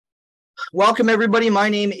Welcome, everybody. My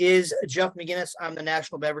name is Jeff McGinnis. I'm the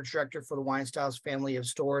National Beverage Director for the WineStyles family of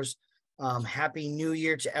stores. Happy New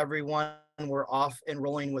Year to everyone. We're off and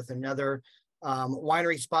rolling with another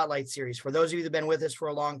Winery Spotlight series. For those of you that have been with us for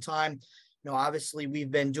a long time, obviously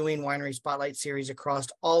we've been doing Winery Spotlight series across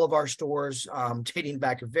all of our stores, dating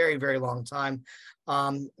back a very, very long time.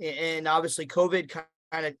 And obviously COVID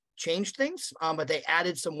kind of changed things, but they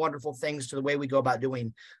added some wonderful things to the way we go about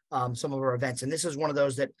doing some of our events. And this is one of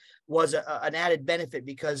those that was an added benefit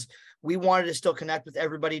because we wanted to still connect with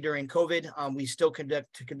everybody during COVID. We still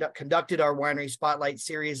conducted our Winery Spotlight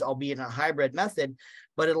series, albeit in a hybrid method,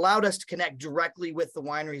 but it allowed us to connect directly with the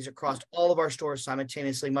wineries across all of our stores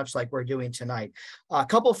simultaneously, much like we're doing tonight. A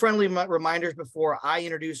couple friendly reminders before I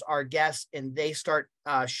introduce our guests and they start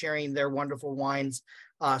sharing their wonderful wines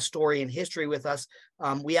story and history with us.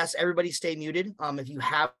 We ask everybody stay muted. If you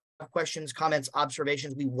have questions, comments,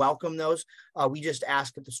 observations, we welcome those. We just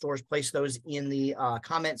ask that the stores place those in the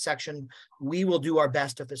comment section. We will do our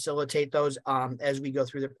best to facilitate those as we go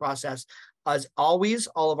through the process. As always,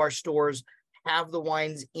 all of our stores have the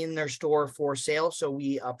wines in their store for sale. So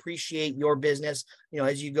we appreciate your business,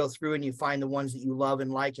 as you go through and you find the ones that you love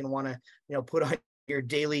and like and want to, put on your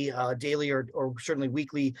daily or certainly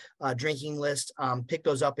weekly drinking list. Pick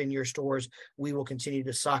those up in your stores. We will continue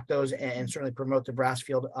to stock those and certainly promote the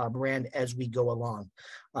Brassfield brand as we go along.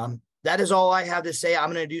 That is all I have to say. I'm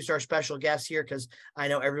going to introduce our special guest here because I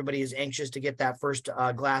know everybody is anxious to get that first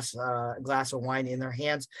glass of wine in their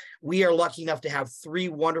hands. We are lucky enough to have three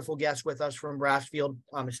wonderful guests with us from Brassfield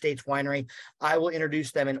Estate Winery. I will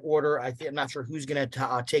introduce them in order. I'm not sure who's going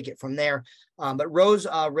to take it from there. But Rose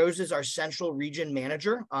is our Central Region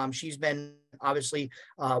Manager. She's been obviously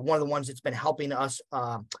one of the ones that's been helping us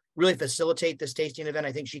really facilitate this tasting event.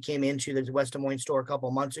 I think she came into the West Des Moines store a couple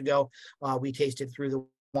of months ago. We tasted through the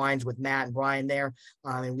wines with Matt and Brian there,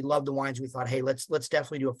 and we love the wines. We thought, hey, let's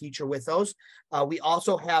definitely do a feature with those. We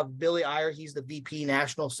also have Billy Iyer. He's the VP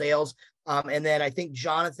National Sales. And then I think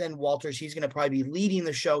Jonathan Walters, he's going to probably be leading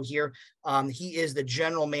the show here. He is the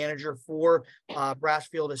general manager for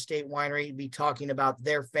Brassfield Estate Winery. Be talking about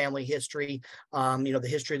their family history, the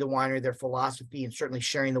history of the winery, their philosophy, and certainly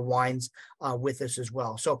sharing the wines with us as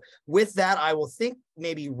well. So with that, I will think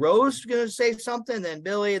maybe Rose is going to say something, then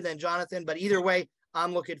Billy, and then Jonathan. But either way,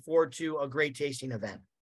 I'm looking forward to a great tasting event.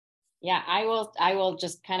 Yeah, I will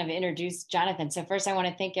just kind of introduce Jonathan. So first, I want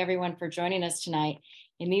to thank everyone for joining us tonight.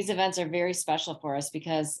 And these events are very special for us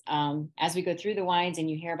because as we go through the wines and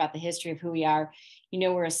you hear about the history of who we are,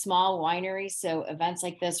 we're a small winery. So events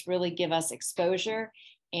like this really give us exposure.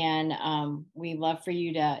 And we love for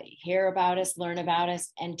you to hear about us, learn about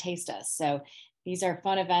us, and taste us. So these are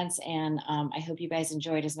fun events, and I hope you guys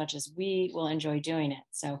enjoy it as much as we will enjoy doing it.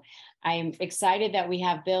 So I'm excited that we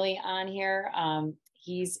have Billy on here.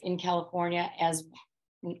 He's in California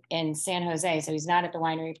in San Jose, so he's not at the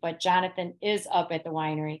winery, but Jonathan is up at the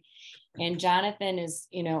winery. And Jonathan is,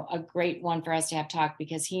 a great one for us to have talk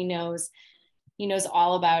because he knows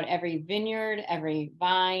all about every vineyard, every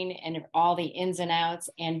vine, and all the ins and outs.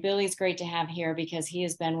 And Billy's great to have here because he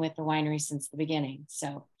has been with the winery since the beginning.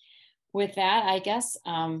 So with that, I guess,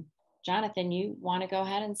 Jonathan, you want to go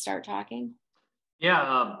ahead and start talking?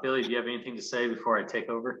 Yeah, Billy, do you have anything to say before I take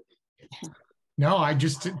over? No,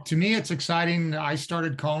 to me, it's exciting. I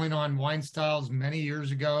started calling on WineStyles many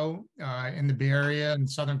years ago in the Bay Area in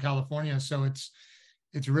Southern California. So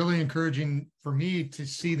it's really encouraging for me to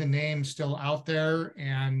see the name still out there.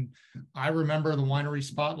 And I remember the Winery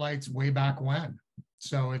Spotlights way back when.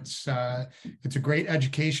 So it's a great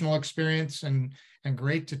educational experience and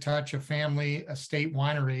great to touch a family estate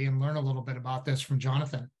winery and learn a little bit about this from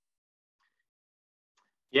Jonathan.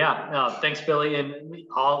 Yeah, thanks, Billy. And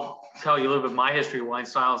I'll tell you a little bit of my history of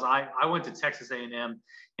WineStyles. I went to Texas A&M,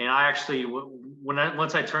 and I actually,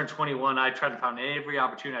 once I turned 21, I tried to find every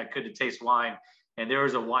opportunity I could to taste wine. And there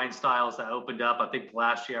was a WineStyles that opened up. I think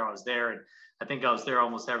last year I was there, and I think I was there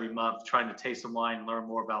almost every month trying to taste some wine and learn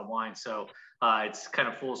more about wine. So it's kind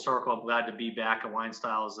of full circle. I'm glad to be back at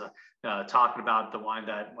WineStyles talking about the wine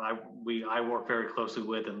that I work very closely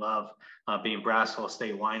with and love, being Brassfield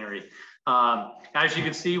Estate Winery. As you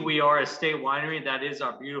can see, we are a state winery. That is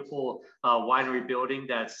our beautiful winery building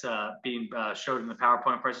that's being showed in the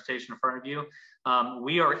PowerPoint presentation in front of you.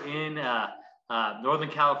 We are in Northern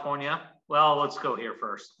California. Well, let's go here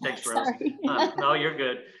first. Thanks, Rose. No, you're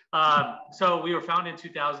good. So we were founded in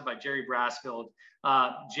 2000 by Jerry Brassfield.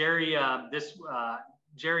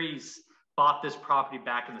 Jerry's bought this property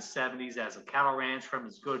back in the 70s as a cattle ranch from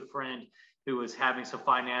his good friend who was having some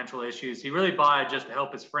financial issues. He really bought it just to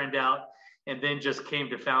help his friend out, and then just came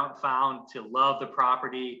to found to love the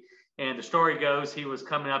property And the story goes, he was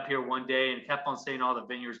coming up here one day and kept on seeing all the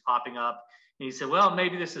vineyards popping up. And he said, well,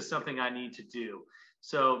 maybe this is something I need to do.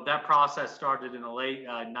 So that process started in the late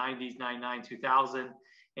 90s, 99, 2000.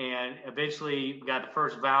 And eventually we got the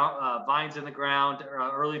first vines in the ground,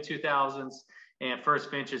 early 2000s, and first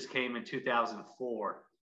vintages came in 2004.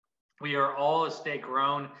 We are all estate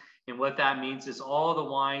grown. And what that means is all the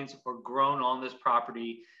wines are grown on this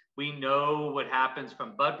property. We know what happens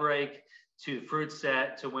from bud break to fruit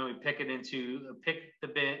set to when we pick the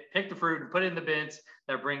fruit and put it in the bins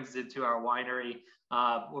that brings it to our winery.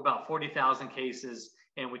 We're about 40,000 cases,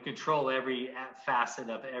 and we control every facet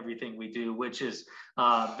of everything we do, which is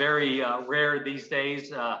very rare these days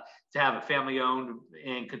to have a family-owned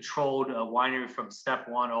and controlled winery from step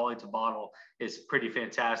one all the way to bottle is pretty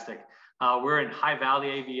fantastic. We're in High Valley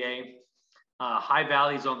AVA. High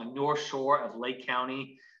Valley is on the north shore of Lake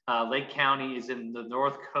County. Lake County is in the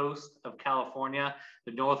north coast of California.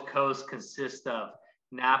 The north coast consists of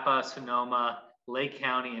Napa, Sonoma, Lake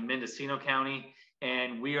County, and Mendocino County.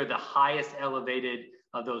 And we are the highest elevated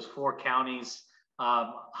of those 4 counties.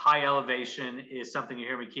 High elevation is something you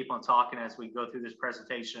hear me keep on talking as we go through this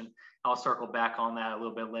presentation. I'll circle back on that a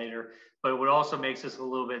little bit later. But what also makes us a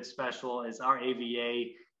little bit special is our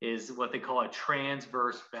AVA is what they call a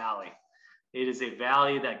transverse valley. It is a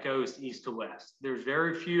valley that goes east to west. There's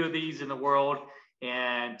very few of these in the world,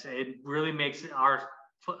 and it really makes our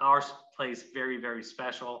place very, very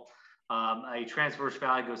special. A transverse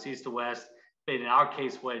valley goes east to west, but in our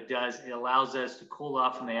case, what it does, it allows us to cool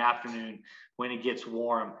off in the afternoon when it gets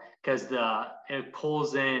warm, because it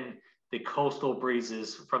pulls in the coastal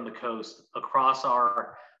breezes from the coast across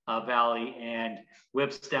our valley and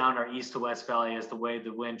whips down our east to west valley as the way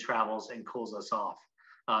the wind travels and cools us off.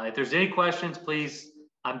 If there's any questions, please,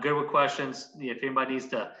 I'm good with questions. If anybody needs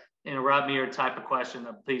to interrupt me or type a question,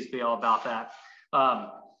 please be all about that.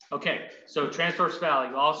 Okay, so transverse valley,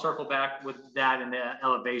 I'll circle back with that in the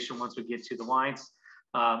elevation once we get to the wines.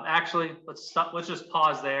 Actually, let's just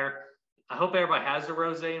pause there. I hope everybody has a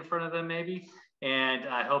rosé in front of them maybe, and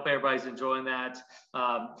I hope everybody's enjoying that.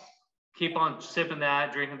 Keep on sipping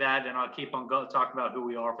that, drinking that, and I'll keep on talking about who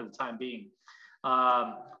we are for the time being.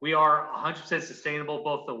 We are 100% sustainable,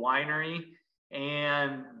 both the winery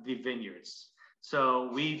and the vineyards. So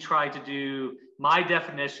we try to do, my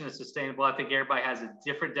definition of sustainable, I think everybody has a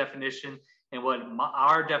different definition. And what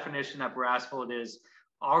our definition at Brassfield is,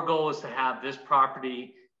 our goal is to have this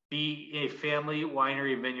property be a family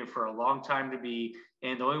winery and vineyard for a long time to be.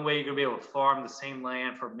 And the only way you're gonna be able to farm the same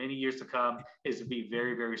land for many years to come is to be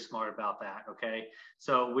very, very smart about that, okay?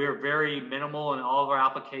 So we're very minimal in all of our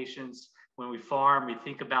applications. When we farm, we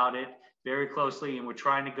think about it very closely, and we're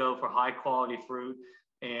trying to go for high quality fruit.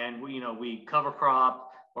 And we cover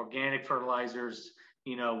crop, organic fertilizers,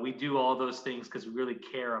 we do all those things because we really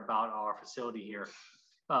care about our facility here.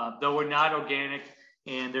 Though we're not organic,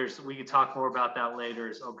 and we can talk more about that later,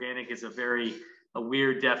 is organic is a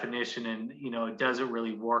weird definition, and it doesn't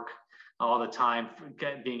really work all the time,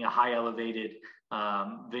 being a high elevated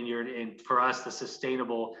vineyard. And for us, the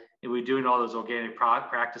sustainable, and we're doing all those organic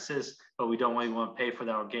practices, but we don't really want to pay for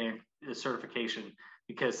that organic certification,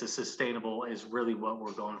 because the sustainable is really what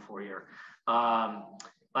we're going for here.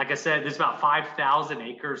 Like I said, there's about 5,000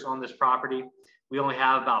 acres on this property. We only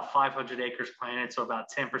have about 500 acres planted, so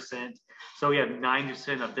about 10%. So we have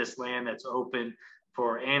 90% of this land that's open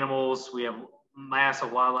for animals. We have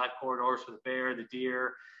massive wildlife corridors for the bear, the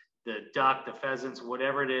deer, the duck, the pheasants,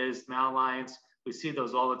 whatever it is, mountain lions. We see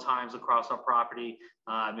those all the times across our property.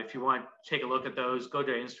 If you want to take a look at those, go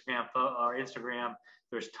to our Instagram.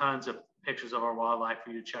 There's tons of pictures of our wildlife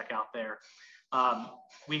for you to check out there.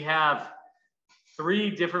 We have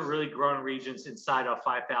 3 different really growing regions inside our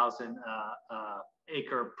 5,000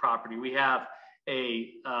 acre property. We have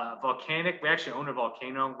a volcanic, we actually own a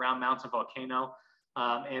volcano, Round Mountain volcano,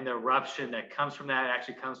 and the eruption that comes from that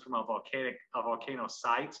actually comes from a volcano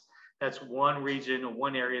site. That's one region,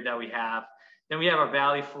 one area that we have. Then we have our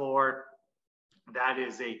valley floor. That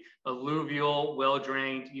is a alluvial,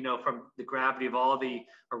 well-drained, from the gravity of all the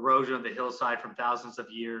erosion of the hillside from thousands of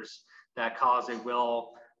years that cause a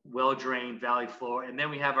well-drained valley floor. And then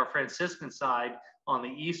we have our Franciscan side on the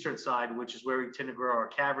eastern side, which is where we tend to grow our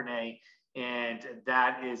Cabernet. And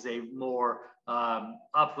that is a more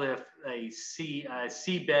uplift, a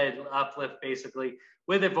seabed uplift, basically,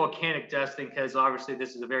 with a volcanic dusting, because obviously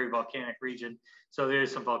this is a very volcanic region. So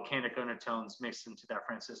there's some volcanic undertones mixed into that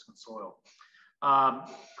Franciscan soil.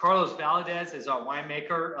 Carlos Valadez is our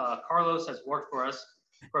winemaker. Carlos has worked for us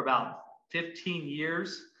for about 15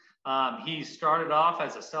 years. He started off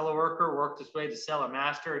as a cellar worker, worked his way to cellar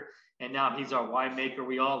master, and now he's our winemaker.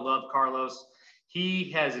 We all love Carlos.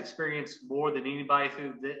 he has experienced more than anybody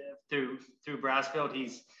through Brassfield.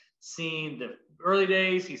 He's seen the early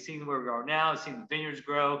days. He's seen where we are now. He's seen the vineyards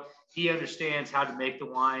grow. He understands how to make the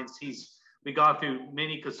wines. We've gone through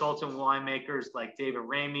many consultant winemakers like David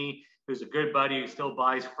Ramey, who's a good buddy who still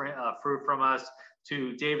buys fruit from us,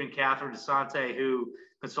 to David and Catherine DeSante, who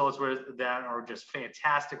consults with, that are just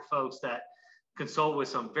fantastic folks that consult with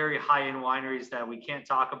some very high-end wineries that we can't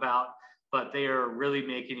talk about, but they are really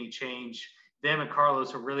making a change. Them and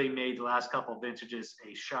Carlos have really made the last couple of vintages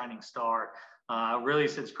a shining star. Really,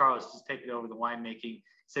 since Carlos has taken over the winemaking,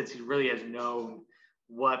 since he really has known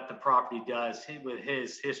what the property does, with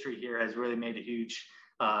his history here, has really made a huge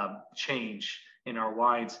change in our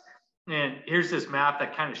wines. And here's this map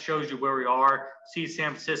that kind of shows you where we are. See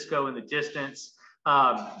San Francisco in the distance.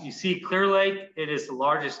 You see Clear Lake. It is the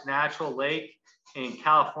largest natural lake in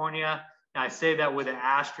California. And I say that with an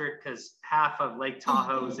asterisk because half of Lake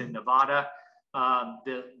Tahoe is in Nevada.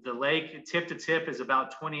 The lake tip to tip is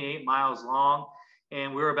about 28 miles long,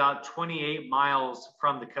 and we're about 28 miles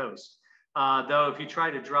from the coast. Though if you try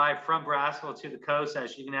to drive from Brassfield to the coast,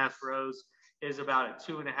 as you can ask Rose, is about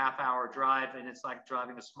a 2.5-hour drive, and it's like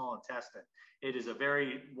driving a small intestine. It is a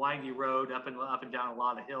very windy road up and down a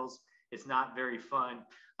lot of hills. It's not very fun,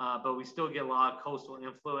 but we still get a lot of coastal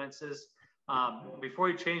influences. Before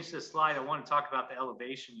you change this slide, I want to talk about the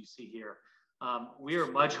elevation you see here. We are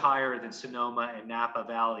much higher than Sonoma and Napa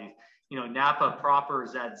Valley. You know, Napa proper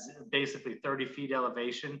is at basically 30 feet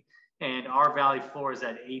elevation, and our valley floor is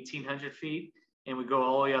at 1,800 feet, and we go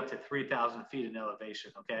all the way up to 3,000 feet in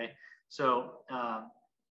elevation, okay? So,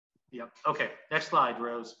 yep. Okay, next slide,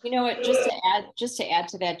 Rose. You know what, just to add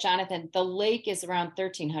to that, Jonathan, the lake is around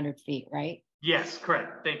 1,300 feet, right? Yes,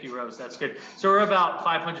 correct. Thank you, Rose. That's good. So we're about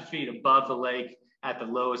 500 feet above the lake at the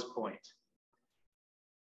lowest point.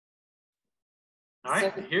 All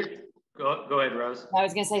right, so here, go ahead, Rose. I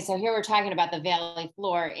was going to say, so here we're talking about the valley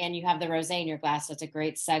floor, and you have the rosé in your glass, so it's a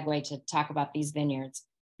great segue to talk about these vineyards.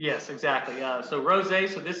 Yes, exactly. So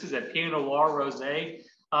rosé, so this is a Pinot Noir rosé.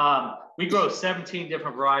 We grow 17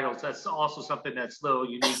 different varietals. That's also something that's a little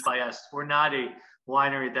unique by us. We're not a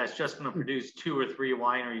winery that's just going to produce 2 or 3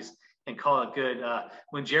 wineries and call it good.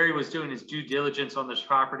 When Jerry was doing his due diligence on this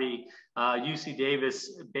property, UC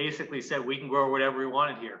Davis basically said we can grow whatever we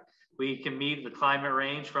wanted here. We can meet the climate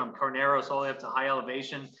range from Carneros all the way up to high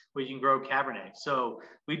elevation. We can grow Cabernet. So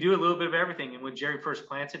we do a little bit of everything. And when Jerry first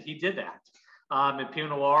planted, he did that. And Pinot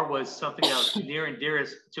Noir was something that was near and dear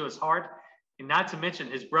to his heart. And not to mention,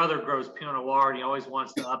 his brother grows Pinot Noir, and he always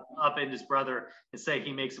wants to upend his brother and say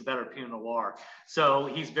he makes a better Pinot Noir. So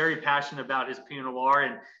he's very passionate about his Pinot Noir.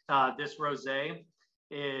 And this rosé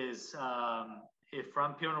is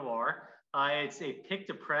from Pinot Noir. It's a pick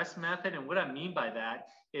to press method. And what I mean by that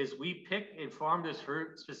is we pick and farm this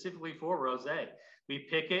fruit specifically for rosé. We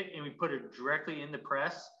pick it and we put it directly in the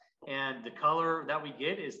press, and the color that we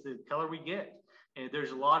get is the color we get. And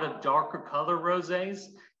there's a lot of darker color rosés,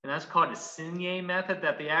 and that's called a Signé method,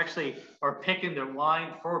 that they actually are picking their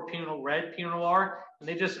line for red Pinot Noir, and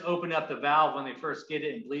they just open up the valve when they first get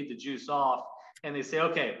it and bleed the juice off. And they say,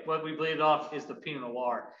 okay, what we bleed off is the Pinot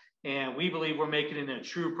Noir. And we believe we're making it in a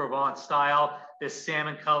true Provence style, this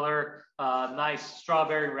salmon color, nice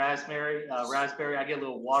strawberry, raspberry. I get a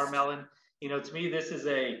little watermelon. You know, to me, this is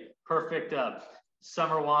a perfect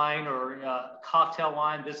summer wine or cocktail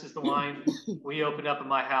wine. This is the wine we open up in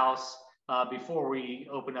my house before we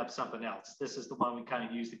open up something else. This is the one we kind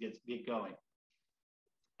of use to get going.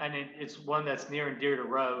 And it's one that's near and dear to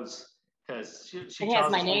Rose, because she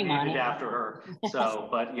tells us we named it after her. So,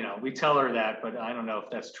 but you know, we tell her that, but I don't know if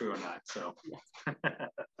that's true or not. So,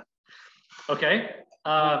 okay.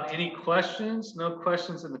 Any questions? No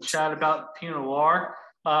questions in the chat about Pinot Noir.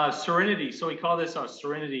 Serenity. So we call this our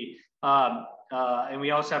Serenity. And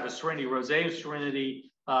we also have a Serenity Rosé,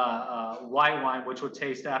 Serenity white wine, which will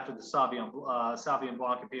taste after the Sauvignon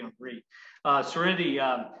Blanc and Pinot Gris. Serenity,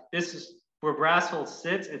 this is where Brassfield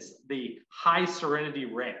sits. It's the High Serenity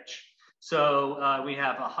Ranch. So we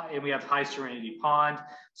have High Serenity Pond.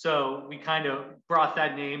 So we kind of brought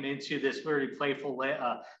that name into this very playful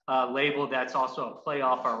label that's also a play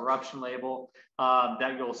off our eruption label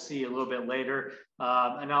that you'll see a little bit later.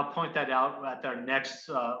 And I'll point that out at our next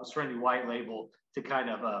Serenity White label to kind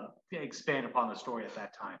of expand upon the story at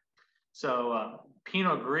that time. So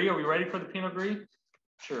Pinot Gris, are we ready for the Pinot Gris?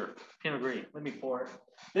 Sure, Pinot Gris, let me pour it.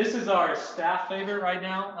 This is our staff favorite right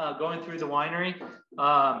now, going through the winery.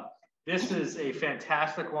 This is a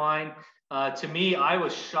fantastic wine. To me, I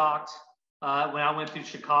was shocked when I went through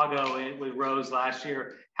Chicago with Rose last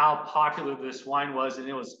year, how popular this wine was. And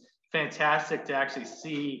it was fantastic to actually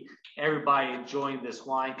see everybody enjoying this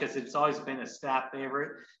wine because it's always been a staff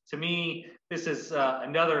favorite. To me, this is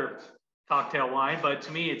another cocktail wine, but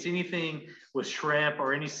to me, it's anything with shrimp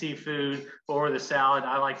or any seafood or the salad.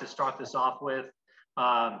 I like to start this off with.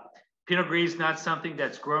 Pinot Gris is not something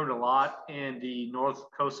that's grown a lot in the north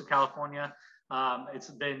coast of California. It's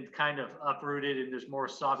been kind of uprooted, and there's more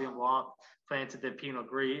Sauvignon Blanc planted than Pinot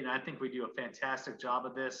Gris, and I think we do a fantastic job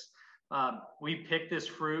of this. We pick this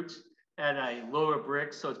fruit at a lower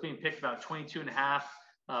Brix, so it's being picked about 22.5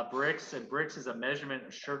 Brix, and Brix is a measurement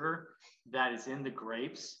of sugar that is in the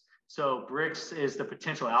grapes. So Brix is the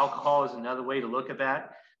potential alcohol is another way to look at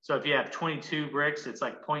that. So if you have 22 Brix, it's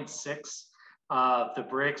like 0.6. The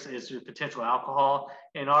Brix is your potential alcohol,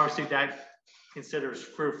 and obviously that considers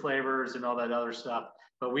fruit flavors and all that other stuff.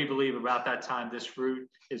 But we believe about that time, this fruit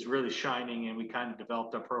is really shining, and we kind of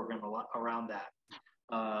developed a program around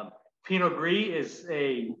that. Pinot Gris is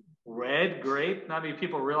a red grape. Not many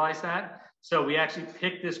people realize that. So we actually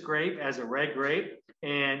pick this grape as a red grape,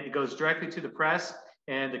 and it goes directly to the press.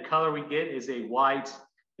 And the color we get is a white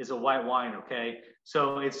wine. Okay.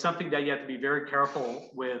 So it's something that you have to be very careful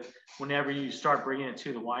with whenever you start bringing it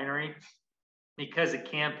to the winery, because it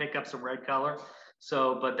can pick up some red color.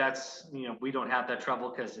 So, but that's, we don't have that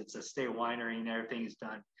trouble because it's a state winery and everything is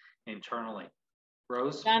done internally.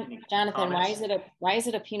 Rose? Jonathan, why is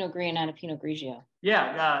it a Pinot Gris and not a Pinot Grigio?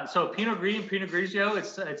 Yeah, so Pinot Gris and Pinot Grigio,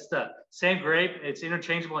 it's the same grape. It's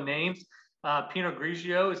interchangeable in names. Pinot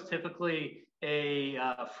Grigio is typically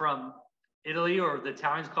from Italy, or the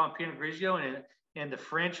Italians call it Pinot Grigio, and the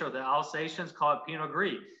French or the Alsatians call it Pinot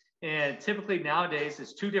Gris. And typically nowadays,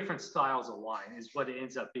 it's two different styles of wine is what it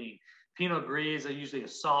ends up being. Pinot Gris are usually a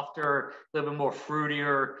softer, a little bit more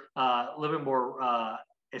fruitier, a little bit more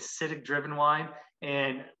acidic driven wine.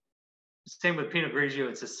 And same with Pinot Grigio,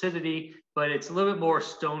 it's acidity, but it's a little bit more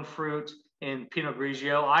stone fruit in Pinot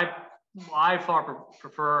Grigio. I far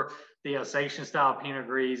prefer the Alsatian style Pinot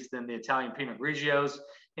Gris than the Italian Pinot Grigios.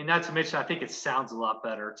 And not to mention, I think it sounds a lot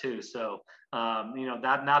better too. So,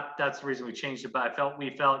 that's the reason we changed it, but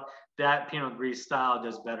we felt that Pinot Gris style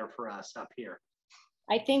does better for us up here.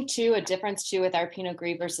 I think too, a difference too with our Pinot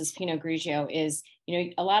Gris versus Pinot Grigio is,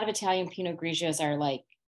 a lot of Italian Pinot Grigios are like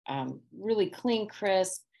really clean,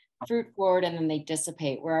 crisp, fruit forward, and then they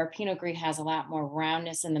dissipate, where our Pinot Gris has a lot more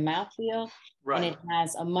roundness in the mouthfeel. Right. And it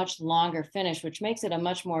has a much longer finish, which makes it a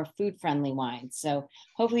much more food friendly wine. So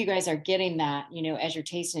hopefully you guys are getting that, as you're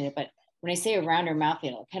tasting it. But when I say a rounder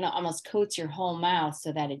mouthfeel, it kind of almost coats your whole mouth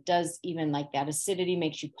so that it does, even like that acidity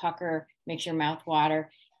makes you pucker, makes your mouth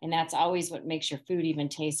water. And that's always what makes your food even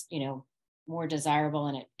taste, more desirable.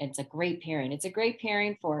 And it's a great pairing. It's a great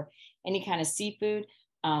pairing for any kind of seafood.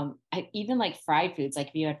 Even like fried foods, like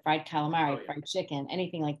if you had fried calamari, fried chicken,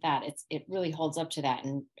 anything like that, it really holds up to that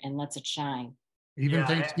and lets it shine. Even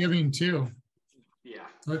Thanksgiving too. Yeah.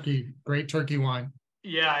 Great turkey wine.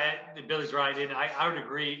 Yeah, Billy's right. And I would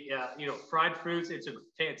agree. Fried fruits, it's a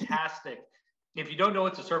fantastic. If you don't know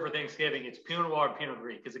what to serve for Thanksgiving, it's Pinot Noir and Pinot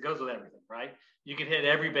Gris, because it goes with everything, right? You can hit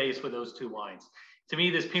every base with those two wines. To me,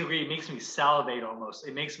 this Pinot Gris makes me salivate almost.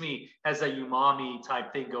 It makes me, has a umami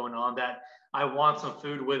type thing going on that I want some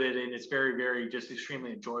food with it, and it's very, very just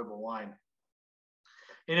extremely enjoyable wine.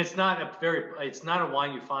 And it's not a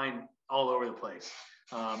wine you find all over the place.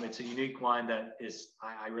 It's a unique wine that is,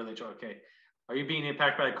 I really enjoy. Okay. Are you being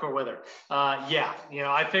impacted by the cold weather? Yeah,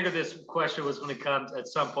 I figured this question was going to come at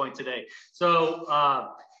some point today. So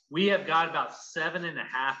we have got about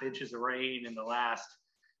 7.5 inches of rain in the last,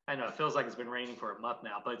 I know it feels like it's been raining for a month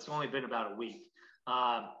now, but it's only been about a week.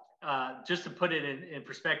 Just to put it in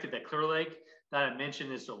perspective, that Clear Lake that I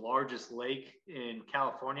mentioned is the largest lake in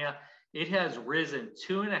California. It has risen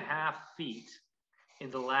 2.5 feet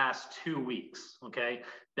in the last 2 weeks. Okay.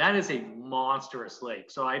 That is a monstrous lake.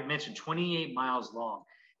 So I mentioned 28 miles long.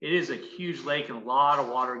 It is a huge lake, and a lot of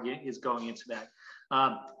water is going into that.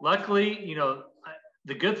 Luckily,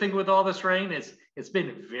 the good thing with all this rain is it's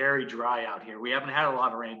been very dry out here. We haven't had a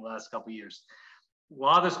lot of rain the last couple of years. A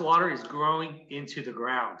lot of this water is growing into the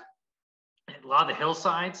ground. A lot of the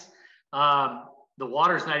hillsides, the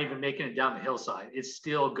water is not even making it down the hillside. It's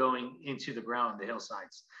still going into the ground, the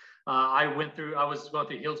hillsides. I was going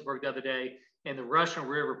through Healdsburg the other day, and the Russian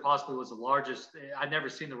River possibly was the largest. I'd never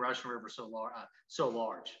seen the Russian River so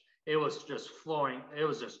large. It was just flowing. It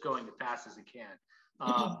was just going as fast as it can.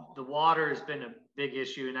 The water has been a big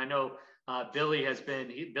issue, and I know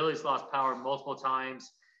Billy's lost power multiple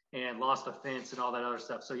times and lost a fence and all that other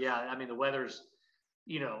stuff. So yeah, I mean, the weather's,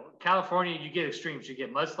 California, you get extremes. You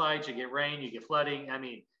get mudslides, you get rain, you get flooding. I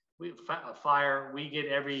mean, fire, we get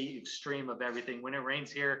every extreme of everything. When it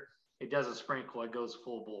rains here, it doesn't sprinkle, it goes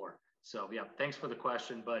full bore. So yeah, thanks for the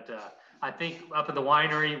question. But I think up at the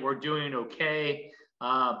winery, we're doing okay.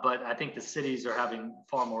 But I think the cities are having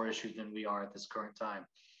far more issues than we are at this current time.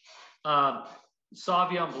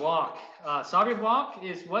 Sauvignon Blanc. Sauvignon Blanc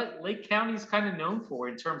is what Lake County is kind of known for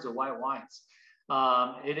in terms of white wines.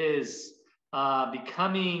 It is Lake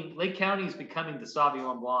County is becoming the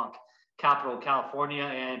Sauvignon Blanc capital of California.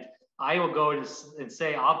 And I will go and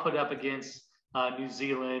say I'll put up against New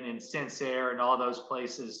Zealand and Sancerre and all those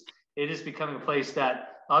places. It is becoming a place that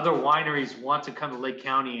other wineries want to come to Lake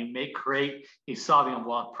County and create a Sauvignon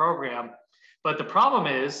Blanc program. But the problem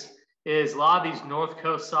is a lot of these North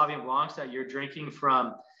Coast Sauvignon Blancs that you're drinking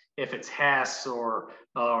from, if it's Hess or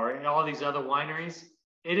all these other wineries,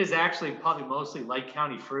 it is actually probably mostly Lake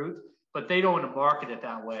County fruit, but they don't want to market it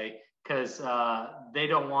that way because they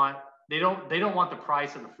don't want the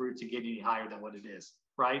price of the fruit to get any higher than what it is,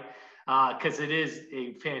 right? Because it is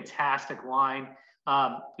a fantastic wine.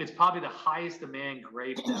 It's probably the highest demand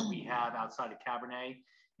grape that we have outside of Cabernet,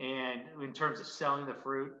 and in terms of selling the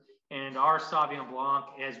fruit. And our Sauvignon Blanc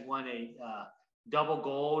has won a double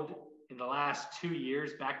gold in the last 2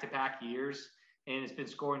 years, back-to-back years, and it's been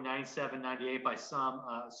scoring 97, 98 by some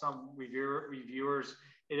reviewers.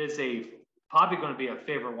 It is probably going to be a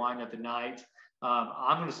favorite wine of the night.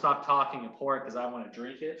 I'm going to stop talking and pour it because I want to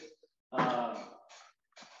drink it.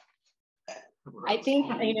 I think,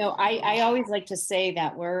 I always like to say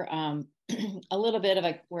that we're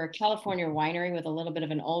we're a California winery with a little bit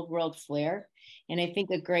of an old world flair. And I think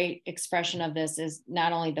a great expression of this is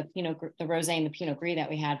not only the Rosé and the Pinot Gris that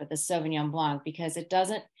we had, but the Sauvignon Blanc, because it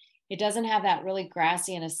doesn't have that really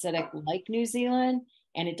grassy and acidic like New Zealand.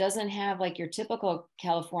 And it doesn't have like your typical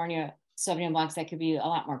California Sauvignon Blancs that could be a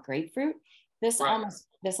lot more grapefruit. This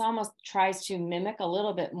almost tries to mimic a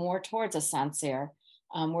little bit more towards a Sancerre,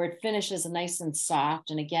 where it finishes nice and soft,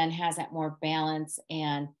 and again has that more balance.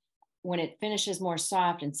 And when it finishes more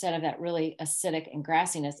soft instead of that really acidic and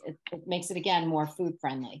grassiness, it makes it again more food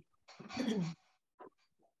friendly.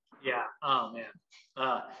 Yeah. Oh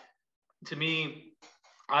man. To me,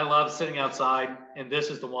 I love sitting outside, and this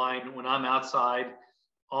is the wine when I'm outside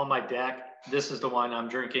on my deck. This is the wine I'm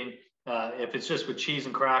drinking. If it's just with cheese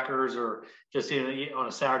and crackers or just on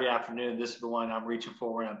a Saturday afternoon, this is the wine I'm reaching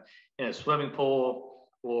for. When I'm in a swimming pool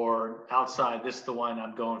or outside, this is the wine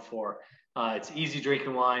I'm going for. It's easy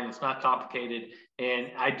drinking wine. It's not complicated.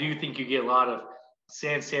 And I do think you get a lot of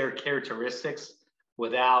Sancerre characteristics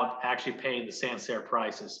without actually paying the Sancerre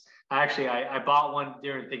prices. I bought one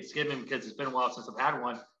during Thanksgiving because it's been a while since I've had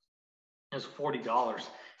one. It was $40.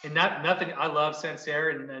 And nothing, I love Sancerre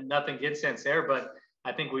and nothing against Sancerre, but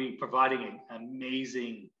I think we're providing an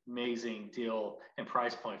amazing deal and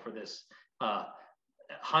price point for this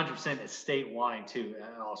 100% estate wine too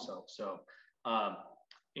also. So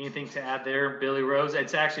anything to add there, Billy Rose?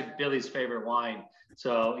 It's actually Billy's favorite wine.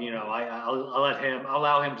 So, I'll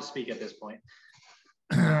allow him to speak at this point.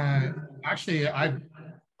 Actually, I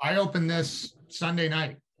opened this Sunday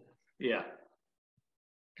night. Yeah.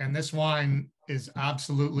 And this wine is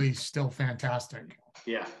absolutely still fantastic.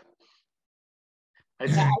 Yeah. I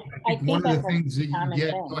think one of the things that you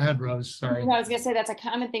get, go ahead, Rose, sorry. I was going to say that's a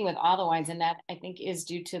common thing with all the wines, and that I think is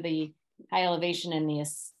due to the high elevation and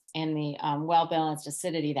the well-balanced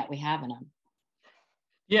acidity that we have in them.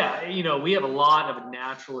 Yeah, we have a lot of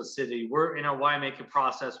natural acidity. We're in our winemaking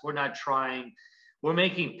process. We're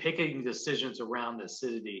making picking decisions around the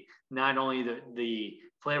acidity, not only the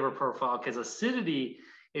flavor profile, because acidity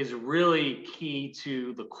is really key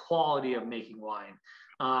to the quality of making wine.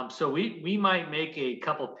 So we might make a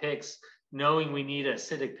couple picks knowing we need an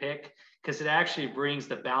acidic pick because it actually brings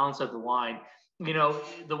the balance of the wine.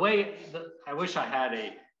 I wish I had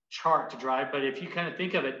a chart to drive, but if you kind of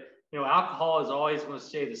think of it, alcohol is always going to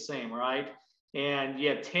stay the same, right? And you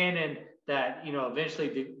have tannin that,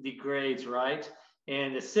 eventually degrades, right?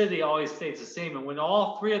 And acidity always stays the same. And when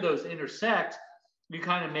all three of those intersect, you're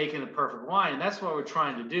kind of making the perfect wine. And that's what we're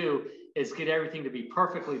trying to do, is get everything to be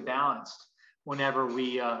perfectly balanced whenever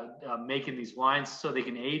we making these wines so they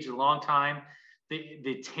can age a long time.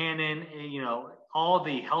 The tannin, all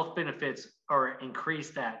the health benefits are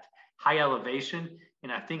increased at high elevation.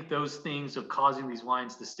 And I think those things are causing these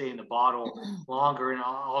wines to stay in the bottle longer, and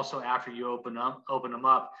also after you open them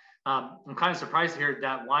up. I'm kind of surprised to hear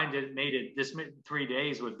that wine made it this 3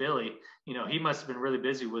 days with Billy. He must have been really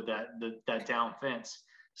busy with that down fence.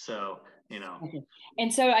 So,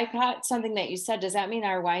 And so I caught something that you said. Does that mean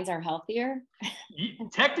our wines are healthier?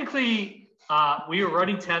 Technically, we were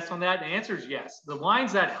running tests on that. The answer is yes. The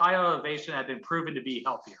wines at high elevation have been proven to be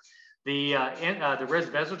healthier. The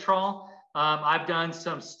resveratrol, I've done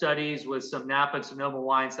some studies with some Napa and Sonoma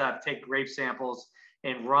wines that I've taken grape samples,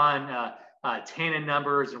 and run tannin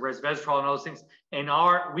numbers and resveratrol and those things. And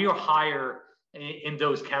we are higher in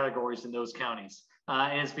those categories in those counties.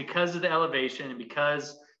 And it's because of the elevation and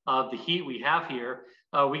because of the heat we have here,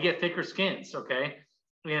 we get thicker skins, okay?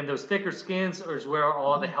 And those thicker skins is where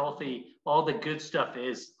all the healthy, all the good stuff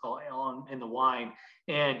is in the wine.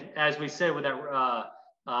 And as we said with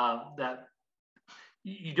that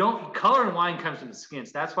you don't, color in wine comes from the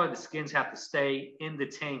skins. That's why the skins have to stay in the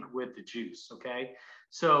tank with the juice, okay?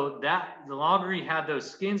 So that the longer you have those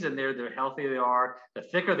skins in there, the healthier they are, the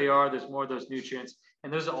thicker they are, there's more of those nutrients.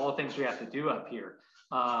 And those are all things we have to do up here,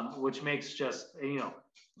 which makes just, you know,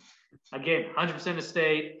 again, 100%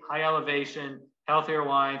 estate, high elevation, healthier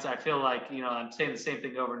wines. I feel like, you know, I'm saying the same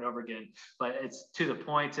thing over and over again, but it's to the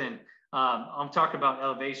point. And I'm talking about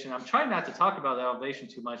elevation. I'm trying not to talk about elevation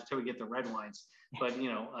too much until we get the red wines, but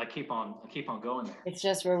you know, I keep on going there. It's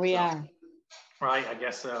just where we are. Right, I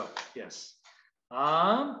guess so. Yes.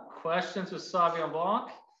 Questions with Sauvignon Blanc?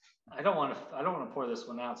 I don't want to pour this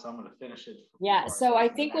one out, so I'm going to finish it. Yeah. So I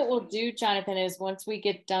think what we'll do, Jonathan, is once we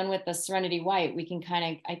get done with the Serenity White, we can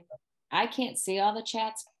kind of, I can't see all the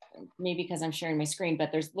chats, maybe because I'm sharing my screen,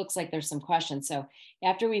 but looks like there's some questions. So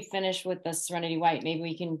after we finish with the Serenity White, maybe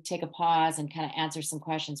we can take a pause and kind of answer some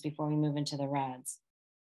questions before we move into the reds.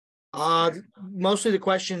 Mostly the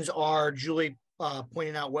questions are Julie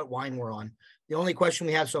pointing out what wine we're on. The only question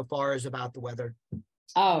we have so far is about the weather.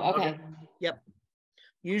 Oh, okay. Yep.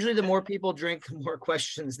 Usually the more people drink, the more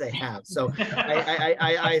questions they have. So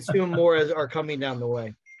I assume more are coming down the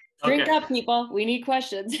way. Drink up, people. We need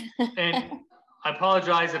questions. And I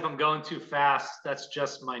apologize if I'm going too fast. That's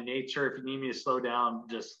just my nature. If you need me to slow down,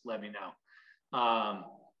 just let me know.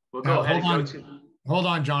 We'll go ahead and go to... Hold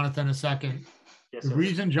on, Jonathan, a second. Yes, the sir.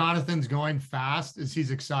 reason Jonathan's going fast is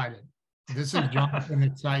he's excited. This is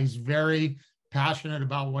Jonathan. He's very passionate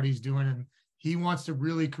about what he's doing, and he wants to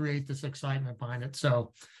really create this excitement behind it.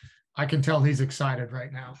 So I can tell he's excited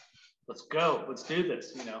right now. Let's go. Let's do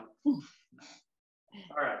this, you know.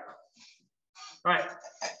 All right.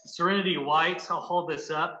 Serenity Whites, I'll hold this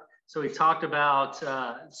up. So we talked about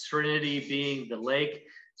Serenity being the lake.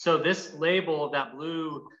 So this label, that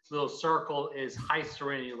blue little circle, is High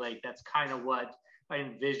Serenity Lake. That's kind of what I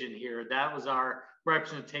envisioned here. That was our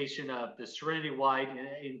representation of the Serenity White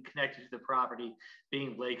and connected to the property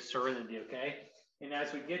being Lake Serenity, okay? And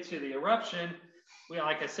as we get to the eruption,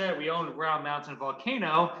 like I said, we own Round Mountain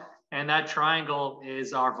Volcano, and that triangle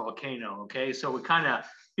is our volcano, okay? So we're kind of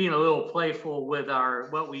being a little playful with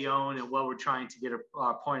what we own and what we're trying to get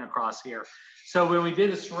a point across here. So when we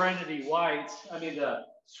did the Serenity White, the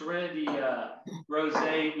Serenity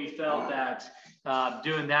Rosé, we felt that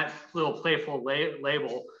doing that little playful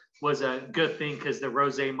label was a good thing because the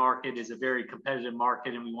rosé market is a very competitive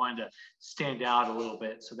market and we wanted to stand out a little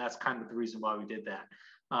bit. So that's kind of the reason why we did that.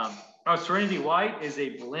 Our Serenity White is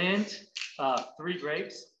a blend of 3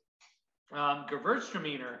 grapes.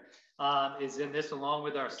 Gewürztraminer is in this along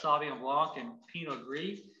with our Sauvignon Blanc and Pinot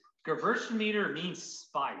Gris. Gewürztraminer means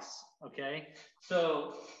spice, okay?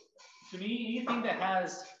 So to me, anything that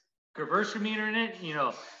has Gewürztraminer in it, you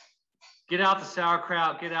know, get out the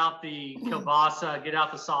sauerkraut, get out the kielbasa, get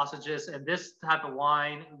out the sausages, and this type of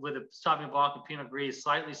wine with a Sauvignon Blanc and Pinot Gris,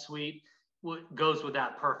 slightly sweet, goes with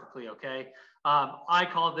that perfectly, okay? I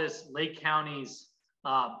call this Lake County's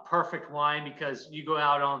perfect wine because you go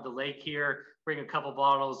out on the lake here, bring a couple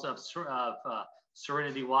bottles of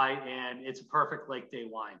Serenity White, and it's a perfect lake day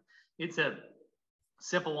wine. It's a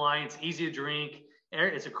simple wine. It's easy to drink.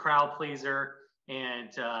 It's a crowd pleaser, and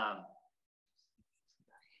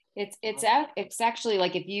it's actually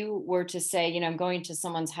like if you were to say, you know, I'm going to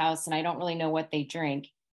someone's house and I don't really know what they drink,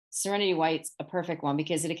 Serenity White's a perfect one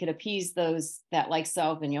because it could appease those that like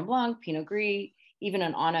Sauvignon Blanc, Pinot Gris, even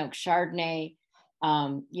an on oak Chardonnay.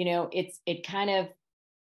 You know, it kind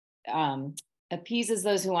of appeases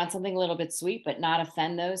those who want something a little bit sweet, but not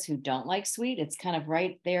offend those who don't like sweet. It's kind of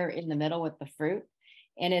right there in the middle with the fruit.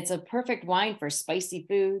 And it's a perfect wine for spicy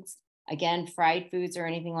foods, again, fried foods or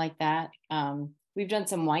anything like that. We've done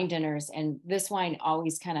some wine dinners, and this wine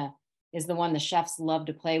always kind of is the one the chefs love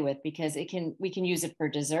to play with because we can use it for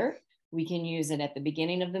dessert. We can use it at the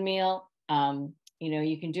beginning of the meal. You know,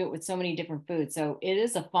 you can do it with so many different foods. So it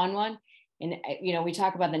is a fun one. And, you know, we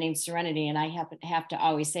talk about the name Serenity, and I have to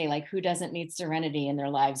always say, like, who doesn't need serenity in their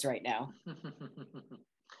lives right now?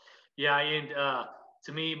 Yeah. And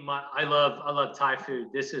to me, I love Thai food.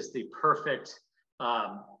 This is the perfect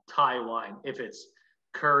Thai wine. If it's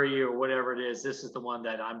curry or whatever it is, this is the one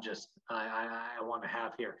that I want to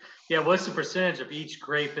have here. Yeah. What's the percentage of each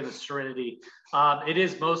grape in the Serenity? It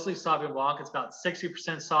is mostly Sauvignon Blanc. It's about 60%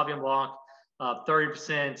 Sauvignon Blanc,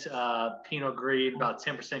 30% Pinot Gris, about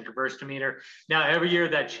 10% Gewürztraminer. Now, every year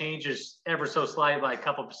that changes ever so slightly by a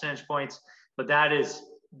couple percentage points, but that is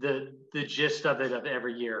the gist of it of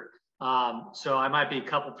every year. So I might be a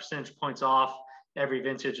couple percentage points off every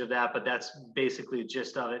vintage of that, but that's basically the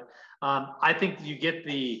gist of it. I think you get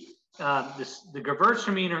the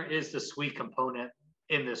Gewürztraminer is the sweet component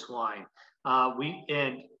in this wine.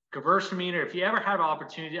 And Gewürztraminer, if you ever had an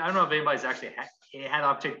opportunity, I don't know if anybody's actually had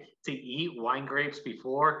opportunity to eat wine grapes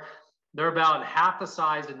before. They're about half the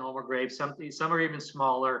size of normal grapes. Some are even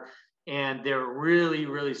smaller, and they're really,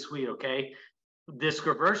 really sweet. Okay, this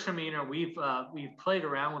Gewürztraminer, we've played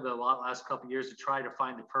around with it a lot last couple of years to try to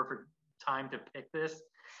find the perfect time to pick this.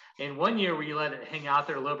 And one year we let it hang out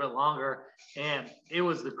there a little bit longer, and it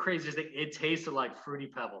was the craziest thing. It tasted like Fruity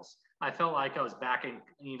Pebbles. I felt like I was back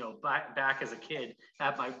as a kid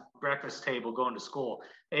at my breakfast table going to school.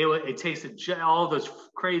 It tasted all those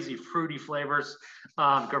crazy fruity flavors.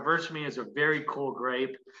 Gewürztraminer is a very cool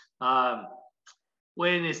grape.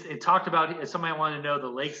 When it talked about, somebody wanted to know the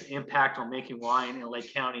lake's impact on making wine in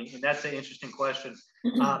Lake County, and that's an interesting question.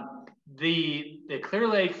 The Clear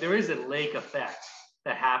Lake, there is a lake effect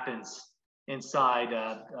that happens inside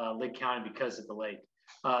Lake County because of the lake,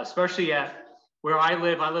 especially at where I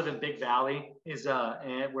live in Big Valley,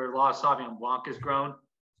 and where a lot of Sauvignon Blanc is grown.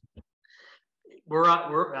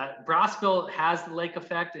 Brassfield has the lake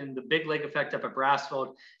effect, and the big lake effect up at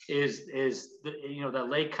Brassfield is the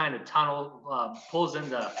lake kind of tunnel pulls in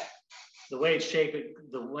the way it's shaped.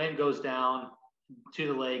 The wind goes down to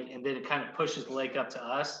the lake, and then it kind of pushes the lake up to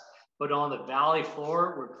us. But on the valley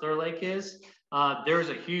floor where Clear Lake is, there's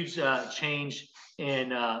a huge change in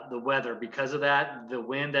the weather because of that, the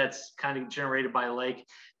wind that's kind of generated by the lake.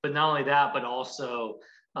 But not only that, but also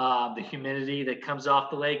the humidity that comes off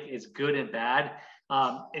the lake is good and bad.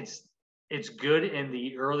 It's good in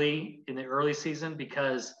the early season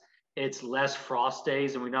because it's less frost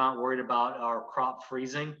days and we're not worried about our crop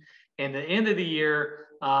freezing. And the end of the year,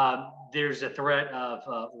 there's a threat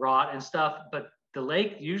of rot and stuff, but the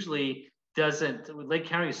lake usually doesn't. Lake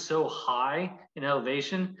County is so high in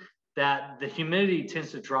elevation that the humidity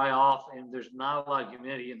tends to dry off, and there's not a lot of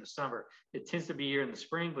humidity in the summer. It tends to be here in the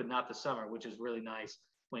spring, but not the summer, which is really nice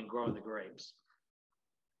when growing the grapes.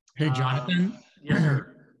 Hey, Jonathan. Yes,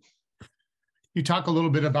 sir. You talk a little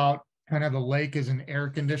bit about kind of the lake as an air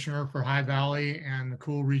conditioner for High Valley and the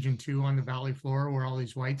cool region 2 on the valley floor where all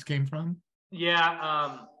these whites came from.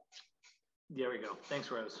 Yeah. There we go.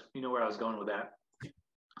 Thanks, Rose. You know where I was going with that.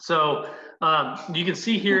 So you can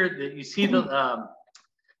see here that you see the,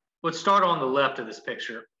 let's start on the left of this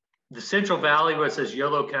picture. The Central Valley where it says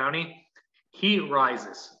Yolo County, heat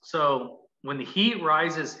rises. So when the heat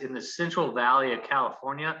rises in the Central Valley of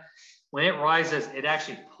California, when it rises, it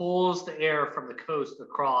actually pulls the air from the coast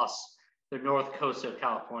across the north coast of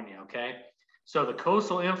California, okay? So the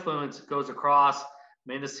coastal influence goes across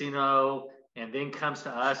Mendocino and then comes to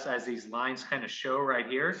us as these lines kind of show right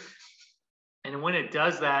here. And when it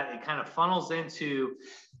does that, it kind of funnels into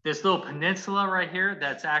this little peninsula right here.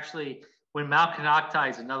 That's actually when Mount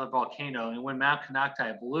Konocti is another volcano. And when Mount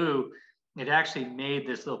Konocti blew, it actually made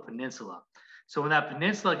this little peninsula. So when that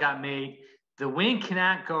peninsula got made, the wind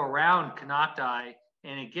cannot go around Konocti,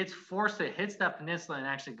 and it gets forced, it hits that peninsula and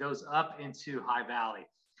actually goes up into High Valley.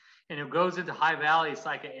 And it goes into High Valley, it's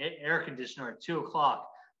like an air conditioner at 2 o'clock.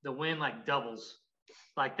 The wind like doubles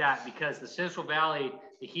like that because the Central Valley,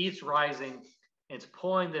 the heat's rising, it's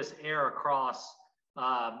pulling this air across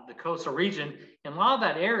the coastal region. And a lot of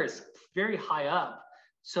that air is very high up.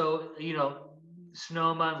 So,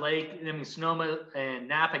 Sonoma and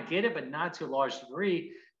Napa get it, but not to a large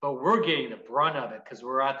degree. But we're getting the brunt of it because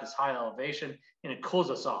we're at this high elevation and it cools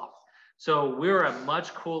us off. So we're at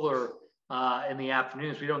much cooler in the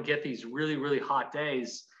afternoons. We don't get these really, really hot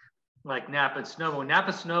days like Napa and Sonoma. When Napa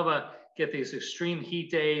and Sonoma get these extreme heat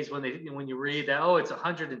days, when you read that, oh, it's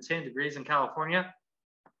 110 degrees in California.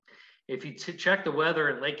 If you check the weather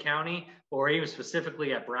in Lake County or even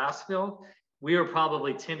specifically at Brassfield, we are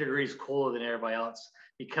probably 10 degrees cooler than everybody else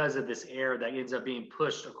because of this air that ends up being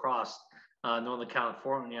pushed across Northern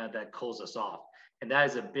California that cools us off. And that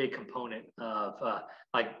is a big component of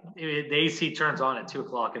the AC turns on at 2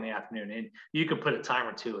 o'clock in the afternoon, and you can put a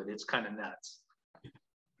timer to it. It's kind of nuts.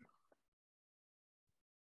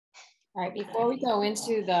 All right, before we go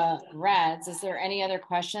into the reds, is there any other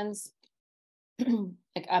questions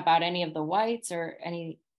like about any of the whites or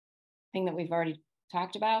anything that we've already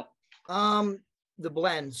talked about? The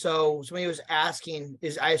blend. So somebody was asking,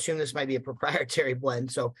 I assume this might be a proprietary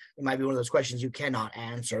blend, so it might be one of those questions you cannot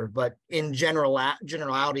answer, but in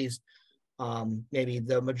generalities, maybe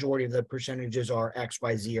the majority of the percentages are X,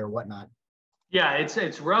 Y, Z or whatnot. Yeah,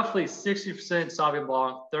 it's roughly 60% Sauvignon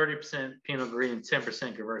Blanc, 30% Pinot Gris, and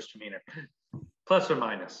 10% Gewürztraminer, plus or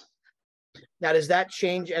minus. Now, does that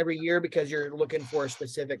change every year because you're looking for a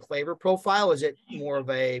specific flavor profile? Is it more of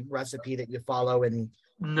a recipe that you follow? And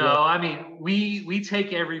no, I mean, we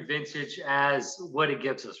take every vintage as what it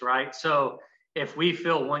gives us, right? So if we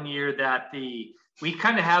feel one year that we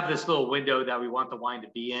kind of have this little window that we want the wine to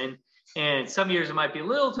be in, and some years it might be a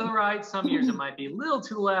little to the right, some years it might be a little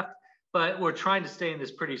to the left, but we're trying to stay in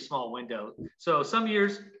this pretty small window. So some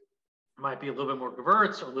years it might be a little bit more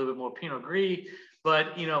Gewürz or a little bit more Pinot Gris,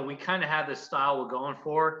 but we kind of have this style we're going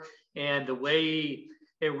for, and the way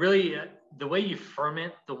you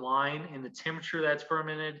ferment the wine and the temperature that's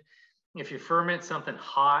fermented. If you ferment something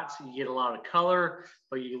hot, you get a lot of color,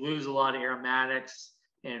 but you lose a lot of aromatics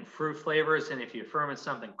and fruit flavors. And if you ferment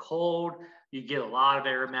something cold, you get a lot of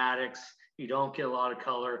aromatics. You don't get a lot of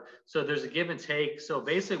color. So there's a give and take. So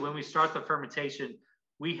basically, when we start the fermentation,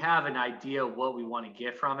 we have an idea of what we want to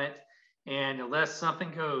get from it. And unless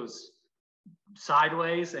something goes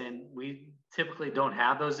sideways, and we typically don't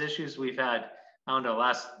have those issues, we've had, I don't know,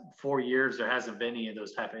 last 4 years, there hasn't been any of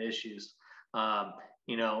those type of issues.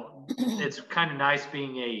 It's kind of nice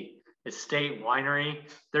being a estate winery.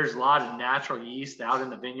 There's a lot of natural yeast out in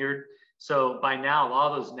the vineyard. So by now, a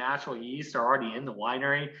lot of those natural yeast are already in the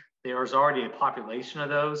winery. There's already a population of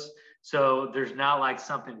those. So there's not like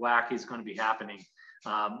something wacky is going to be happening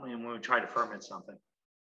and when we try to ferment something.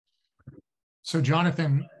 So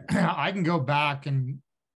Jonathan, I can go back and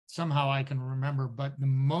somehow I can remember, but the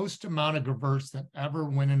most amount of Gewürz that ever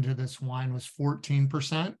went into this wine was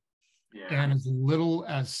 14%, and as little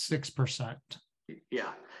as 6%.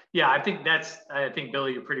 Yeah. I think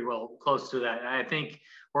Billy, you're pretty well close to that. And I think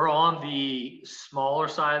we're on the smaller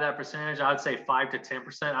side of that percentage. I would say 5 to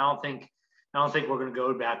 10%. I don't think we're going to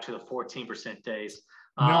go back to the 14% days.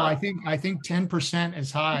 No, I think 10%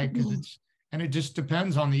 is high because it just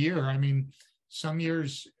depends on the year. I mean, some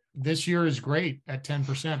years, this year is great at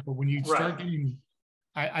 10%, but when you start getting,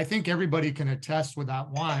 I think everybody can attest with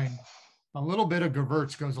that wine, a little bit of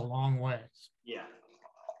Gewürz goes a long way. Yeah.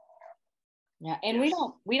 And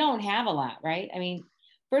we don't have a lot, right? I mean,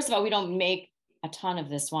 first of all, we don't make a ton of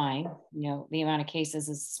this wine. The amount of cases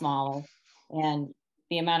is smaller, and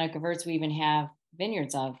the amount of Gewürz we even have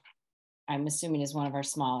vineyards of, I'm assuming, is one of our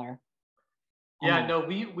smaller. Yeah, no,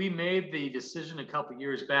 we made the decision a couple of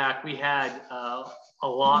years back. We had a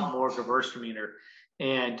lot more Gewürztraminer,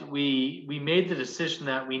 and we made the decision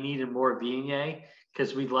that we needed more Viognier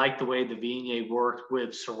because we liked the way the Viognier worked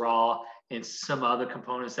with Syrah and some other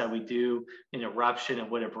components that we do in eruption and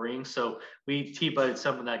what it brings. So we tea-budded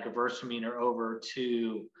some of that Gewürztraminer over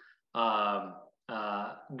to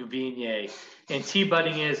Viognier. And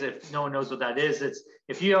tea-budding is, if no one knows what that is, it's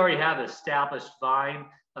if you already have an established vine,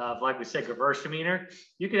 like we said, Gewürztraminer,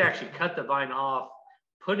 you could actually cut the vine off,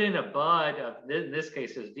 put in a bud of, in this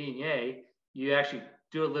case, is Viognier. You actually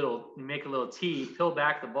make a little tea, peel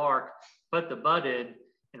back the bark, put the bud in,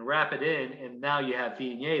 and wrap it in, and now you have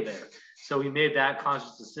Viognier there. So we made that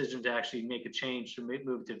conscious decision to actually make a change to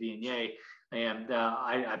move to Viognier, and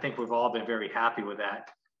I think we've all been very happy with that.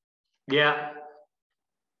 Yeah,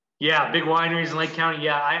 big wineries in Lake County.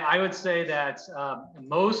 Yeah, I would say that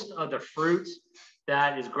most of the fruit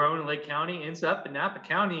that is grown in Lake County ends up in Napa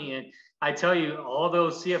County. And I tell you, all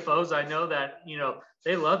those CFOs I know that,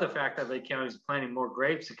 they love the fact that Lake County is planting more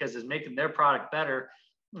grapes because it's making their product better,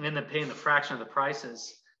 and then they're paying the fraction of the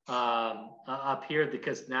prices up here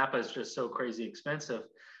because Napa is just so crazy expensive.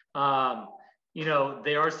 They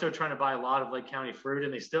are still trying to buy a lot of Lake County fruit,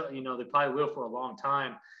 and they still, they probably will for a long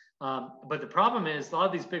time. But the problem is a lot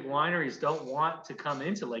of these big wineries don't want to come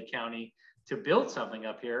into Lake County to build something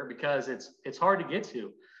up here because it's hard to get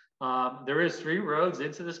to. There is 3 roads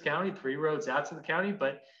into this county, 3 roads out to the county,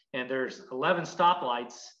 and there's 11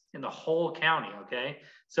 stoplights in the whole county. Okay.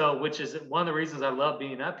 So, which is one of the reasons I love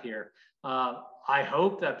being up here. I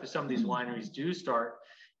hope that some of these wineries do start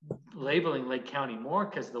labeling Lake County more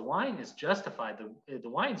because the wine is justified. The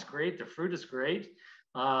wine's great. The fruit is great.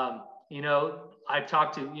 I've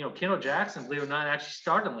talked to, Kendall Jackson, believe it or not, actually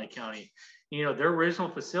started in Lake County. Their original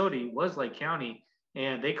facility was Lake County,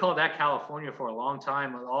 and they called that California for a long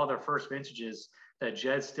time. With all their first vintages that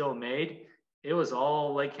Jed still made, it was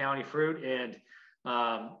all Lake County fruit, and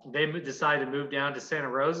they decided to move down to Santa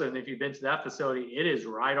Rosa. And if you've been to that facility, it is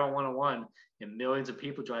right on 101, and millions of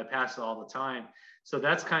people drive past it all the time. So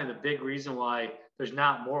that's kind of the big reason why there's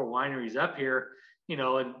not more wineries up here.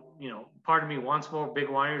 Part of me wants more big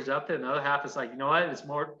wineries up there, and the other half is like, you know what, it's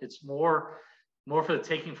more for the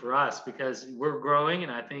taking for us because we're growing,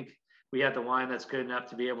 and I think we have the wine that's good enough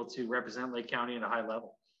to be able to represent Lake County at a high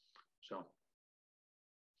level. So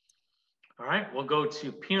All right, we'll go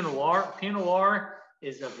to Pinot Noir. Pinot Noir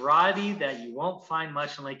is a variety that you won't find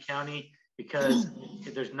much in Lake County because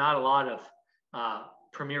there's not a lot of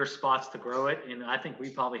premier spots to grow it. And I think we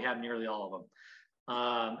probably have nearly all of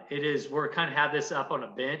them. We're kind of have this up on a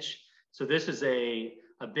bench. So this is a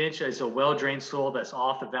bench, is a well-drained soil that's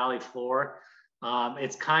off the valley floor.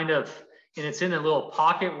 It's kind of, and it's in a little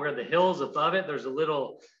pocket where the hills above it, there's a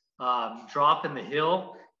little drop in the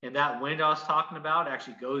hill. And that wind I was talking about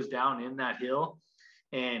actually goes down in that hill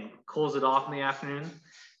and cools it off in the afternoon.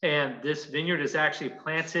 And this vineyard is actually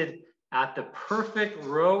planted at the perfect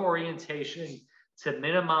row orientation to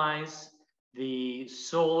minimize the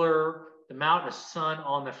amount of sun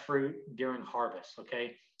on the fruit during harvest,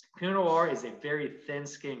 okay? Pinot Noir is a very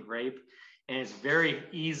thin-skinned grape, and it's very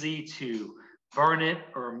easy to burn it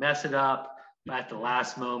or mess it up at the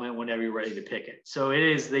last moment whenever you're ready to pick it. So it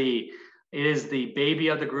is the baby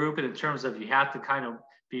of the group, and in terms of you have to kind of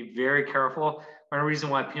be very careful. One reason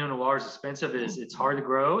why Pinot Noir is expensive is it's hard to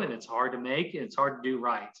grow and it's hard to make and it's hard to do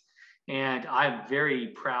right. And I'm very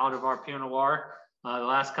proud of our Pinot Noir. The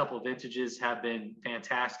last couple of vintages have been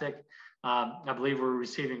fantastic. I believe we're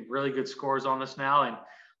receiving really good scores on this now.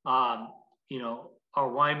 And, you know, our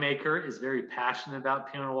winemaker is very passionate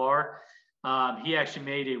about Pinot Noir. He actually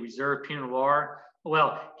made a reserve Pinot Noir.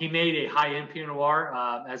 Well, he made a high-end Pinot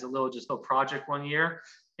Noir as a little project one year,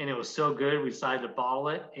 and it was so good we decided to bottle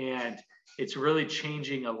it. And it's really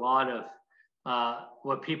changing a lot of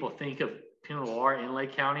what people think of Pinot Noir in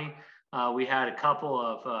Lake County. We had a couple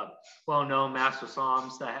of well-known Master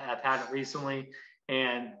Soms that have had it recently,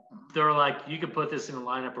 and they're like, you could put this in a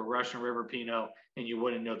lineup of Russian River Pinot and you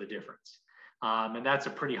wouldn't know the difference. And that's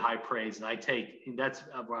a pretty high praise, and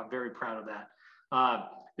I'm very proud of that.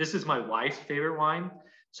 This is my wife's favorite wine,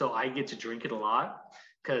 so I get to drink it a lot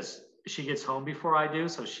because she gets home before I do,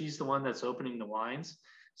 so she's the one that's opening the wines.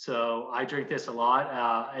 So I drink this a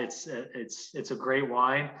lot. It's a great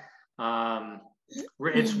wine.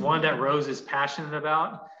 It's one that Rose is passionate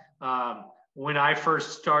about. When I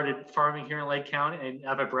first started farming here in Lake County and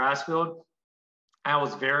up at Brassfield, I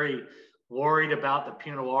was very worried about the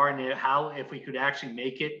Pinot Noir and how if we could actually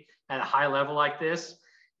make it at a high level like this.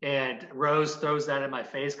 And Rose throws that in my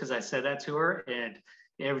face because I said that to her, and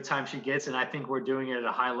every time she gets it, I think we're doing it at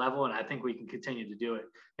a high level, and I think we can continue to do it.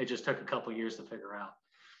 It just took a couple of years to figure out.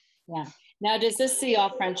 Yeah. Now, does this see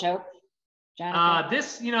all French oak, Jonathan?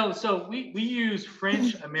 This, you know, so we use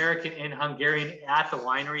French, American, and Hungarian at the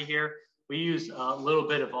winery here. We use a little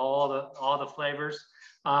bit of all the flavors.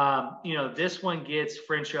 You know, this one gets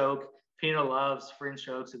French oak. Pinot loves French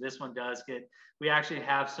oak, so this one does get. We actually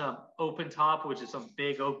have some open top, which is some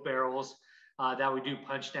big oak barrels that we do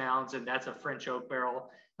punch downs, and that's a French oak barrel.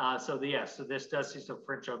 So this does see some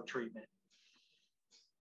French oak treatment.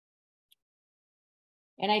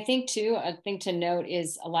 And I think too, a thing to note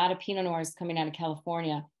is a lot of Pinot Noirs coming out of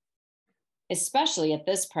California, especially at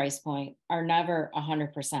this price point, are never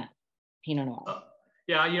 100% Pinot Noir.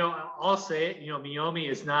 Yeah, you know, I'll say it, you know, Meiomi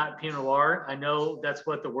is not Pinot Noir. I know that's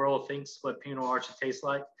what the world thinks what Pinot Noir should taste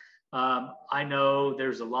like. I know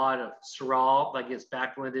there's a lot of Syrah that gets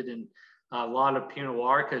backblended in a lot of Pinot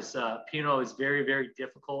Noir because Pinot is very, very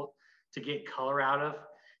difficult to get color out of.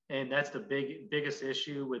 And that's the biggest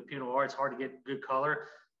issue with Pinot Noir. It's hard to get good color.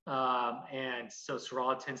 And so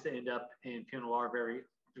Syrah tends to end up in Pinot Noir very,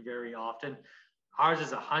 very often. Ours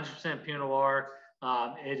is 100% Pinot Noir.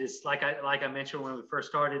 It is like I mentioned when we first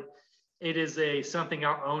started, it is something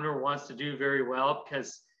our owner wants to do very well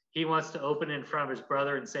because he wants to open in front of his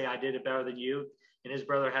brother and say, I did it better than you. And his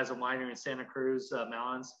brother has a winery in Santa Cruz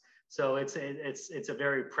Mountains. So it's a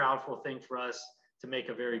very proudful thing for us to make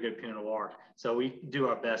a very good Pinot Noir. So we do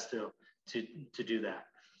our best to do that.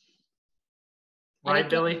 Right,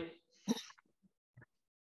 Billy?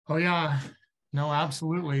 Oh yeah, no,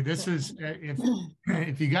 absolutely. This is,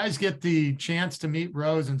 if you guys get the chance to meet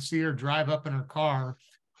Rose and see her drive up in her car,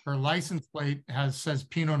 her license plate says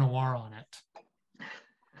Pinot Noir on it.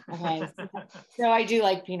 Okay, so I do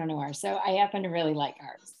like Pinot Noir. So I happen to really like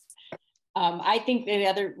ours. I think the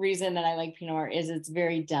other reason that I like Pinot Noir is it's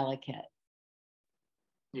very delicate.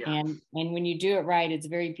 Yeah. And when you do it right, it's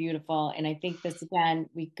very beautiful. And I think this, again,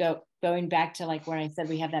 going back to like when I said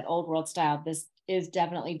we have that old world style, this is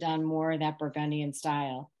definitely done more of that Burgundian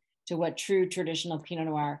style to what true traditional Pinot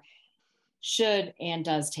Noir should and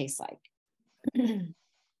does taste like.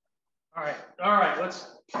 All right.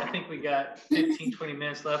 I think we got 15, 20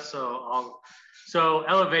 minutes left. So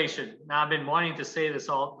elevation. Now I've been wanting to say this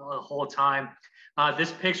the whole time.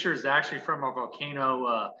 This picture is actually from our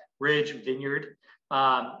Volcano Ridge Vineyard.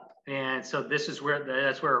 And so this is where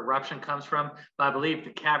that's where eruption comes from. But I believe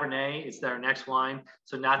the Cabernet is their next wine.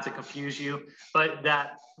 So not to confuse you, but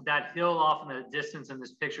that hill off in the distance in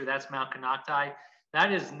this picture, that's Mount Konocti.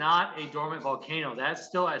 That is not a dormant volcano. That's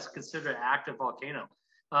still as considered an active volcano.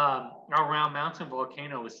 Our Round Mountain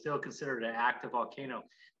volcano is still considered an active volcano.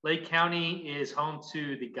 Lake County is home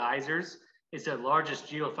to the geysers. It's the largest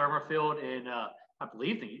geothermal field in, I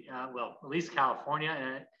believe, well, at least California,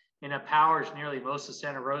 and it powers nearly most of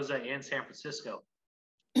Santa Rosa and San Francisco.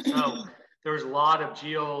 So there's a lot of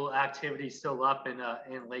geo activity still up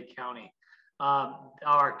in Lake County.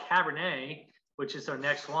 Our Cabernet, which is our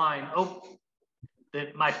next wine.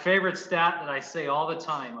 My favorite stat that I say all the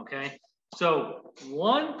time, okay? So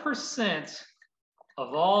 1%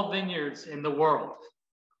 of all vineyards in the world,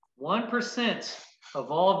 1%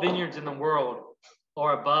 of all vineyards in the world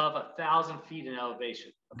are above 1,000 feet in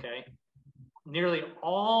elevation, okay? Nearly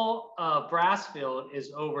all Brassfield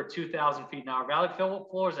is over 2,000 feet. Now our valley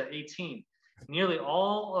floor is at 18. Nearly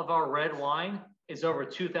all of our red wine is over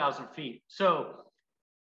 2,000 feet. So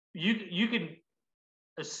you can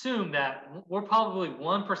assume that we're probably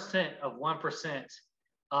 1% of 1%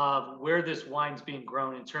 of where this wine's being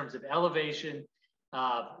grown in terms of elevation.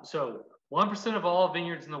 So 1% of all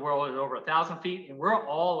vineyards in the world is over 1,000 feet, and we're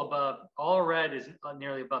all red is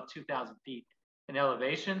nearly above 2,000 feet in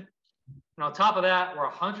elevation. And on top of that, we're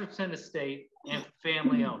 100% estate and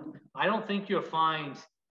family owned. I don't think you'll find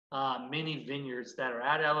many vineyards that are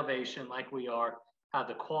at elevation like we are, have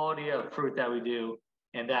the quality of fruit that we do,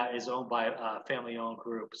 and that is owned by a family owned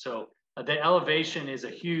group. So the elevation is a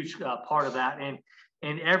huge part of that.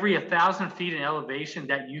 And every 1,000 feet in elevation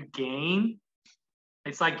that you gain,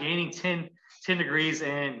 it's like gaining 10 degrees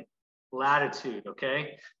in latitude,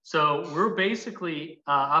 okay? So we're basically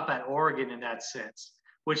up at Oregon in that sense,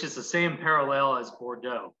 which is the same parallel as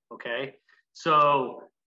Bordeaux, okay? So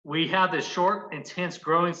we have this short, intense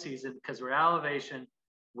growing season because we're at elevation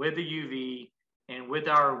with the UV, and with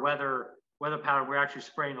our weather pattern, we're actually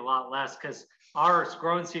spraying a lot less because our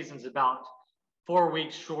growing season is about 4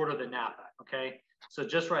 weeks shorter than Napa, okay? So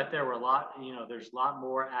just right there, we're a lot, there's a lot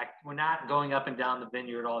more we're not going up and down the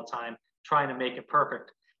vineyard all the time, trying to make it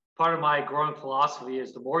perfect. Part of my growing philosophy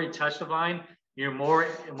is the more you touch the vine, you're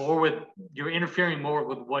interfering more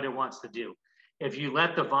with what it wants to do. If you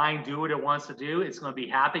let the vine do what it wants to do, it's going to be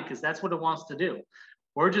happy because that's what it wants to do.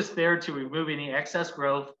 We're just there to remove any excess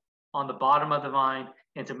growth on the bottom of the vine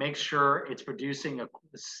and to make sure it's producing a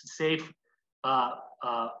safe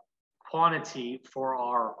quantity for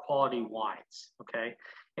our quality wines, okay?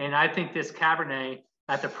 And I think this Cabernet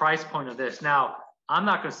at the price point of this, now, I'm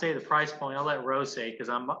not going to say the price point. I'll let Rose say because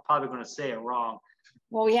I'm probably going to say it wrong.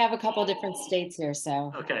 Well, we have a couple different states here,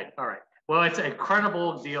 so. Okay, all right. Well, it's an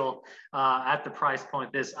incredible deal at the price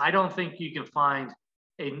point. I don't think you can find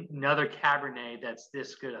another Cabernet that's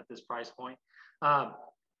this good at this price point.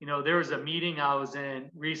 There was a meeting I was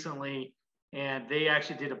in recently, and they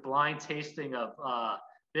actually did a blind tasting of our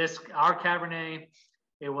Cabernet.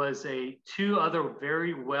 It was two other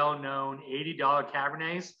very well-known $80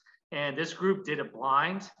 Cabernets, and this group did a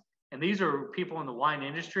blind. And these are people in the wine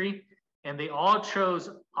industry, and they all chose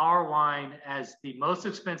our wine as the most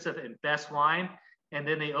expensive and best wine. And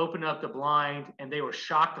then they opened up the blind, and they were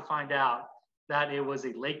shocked to find out that it was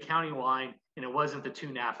a Lake County wine, and it wasn't the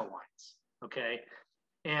two Napa wines. Okay,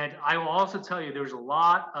 and I will also tell you, there's a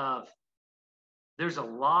lot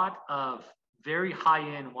of very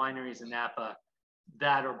high-end wineries in Napa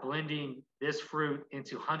that are blending this fruit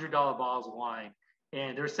into $100 bottles of wine.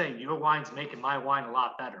 And they're saying, your wine's making my wine a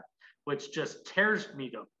lot better, which just tears me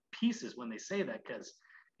to pieces when they say that, because,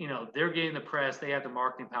 they're getting the press, they have the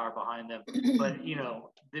marketing power behind them. But,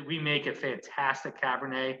 we make a fantastic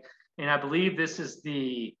Cabernet. And I believe this is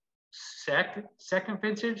the second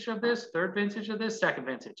vintage of this, third vintage of this, second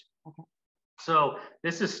vintage. Okay. So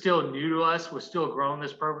this is still new to us. We're still growing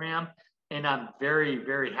this program. And I'm very,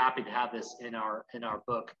 very happy to have this in our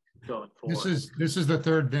book going forward. This is the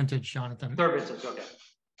third vintage, Jonathan. Third vintage, okay.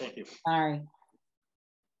 Thank you. Sorry.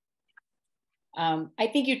 I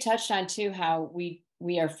think you touched on too how we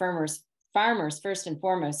are farmers first and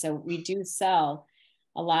foremost. So we do sell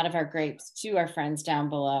a lot of our grapes to our friends down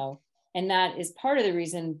below. And that is part of the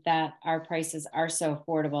reason that our prices are so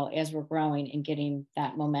affordable as we're growing and getting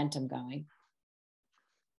that momentum going.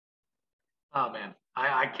 Oh man,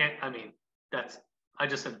 I can't, I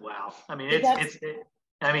just said, wow. I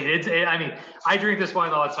drink this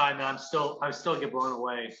wine all the time, and I still get blown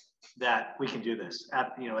away that we can do this.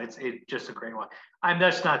 It's just a great wine. I'm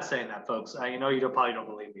just not saying that, folks. I know you probably don't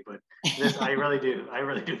believe me, but I really do. I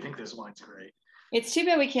really do think this wine's great. It's too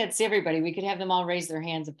bad we can't see everybody. We could have them all raise their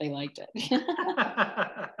hands if they liked it.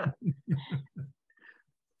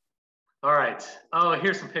 All right. Oh,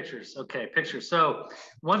 here's some pictures. Okay, pictures. So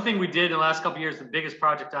one thing we did in the last couple of years, the biggest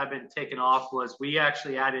project I've been taking off was we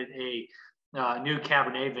actually added a new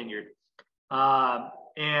Cabernet vineyard.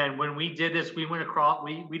 And when we did this, we went across,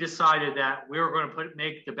 we decided that we were going to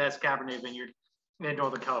make the best Cabernet vineyard in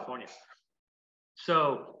Northern California.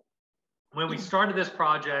 So when we started this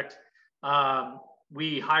project,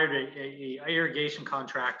 we hired a irrigation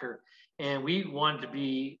contractor, and we wanted to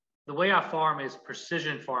be, the way I farm is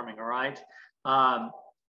precision farming, all right? All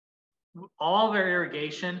of our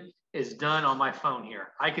irrigation is done on my phone here.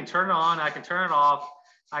 I can turn it on, I can turn it off.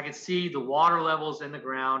 I can see the water levels in the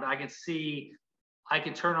ground. I can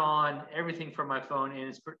turn on everything from my phone,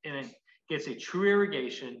 and it gets a true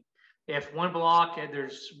irrigation. If one block,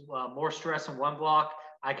 there's more stress in one block,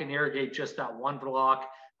 I can irrigate just that one block.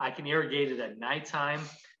 I can irrigate it at nighttime,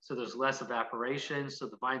 so there's less evaporation, so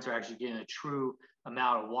the vines are actually getting a true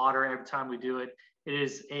amount of water every time we do it. It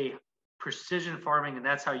is a precision farming, and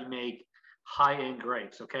that's how you make high-end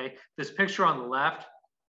grapes, okay? This picture on the left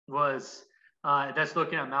was, that's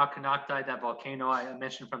looking at Mount Canocti, that volcano I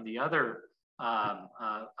mentioned from the other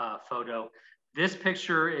photo. This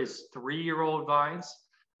picture is 3-year-old vines.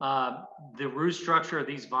 The root structure of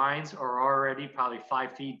these vines are already probably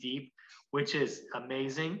 5 feet deep, which is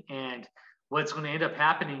amazing. And what's going to end up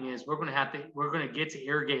happening is we're going to get to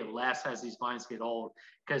irrigate less as these vines get old,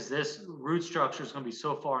 because this root structure is going to be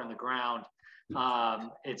so far in the ground.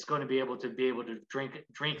 It's going to be able to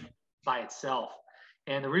drink by itself.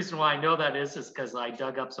 And the reason why I know that is because I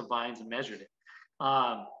dug up some vines and measured it.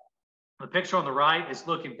 The picture on the right is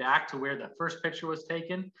looking back to where the first picture was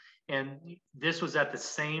taken. And this was at the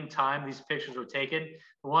same time these pictures were taken.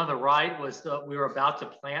 The one on the right was we were about to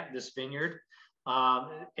plant this vineyard.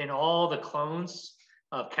 And all the clones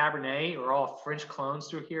of Cabernet are all French clones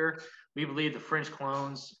through here. We believe the French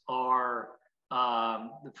clones are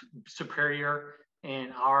superior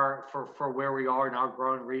in for where we are in our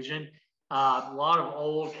growing region. A lot of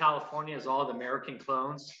old California is all the American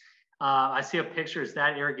clones. I see a picture. Is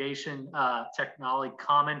that irrigation technology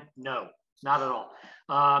common? No, not at all.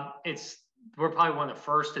 We're probably one of the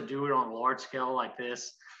first to do it on a large scale like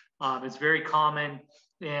this. It's very common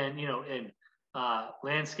in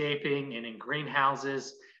landscaping and in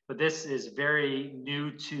greenhouses, but this is very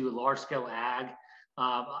new to large scale ag.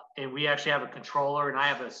 And we actually have a controller, and I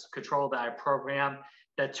have a controller that I program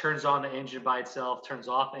that turns on the engine by itself, turns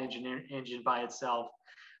off the engine by itself.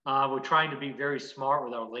 We're trying to be very smart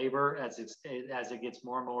with our labor as it gets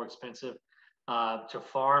more and more expensive to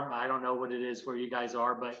farm. I don't know what it is where you guys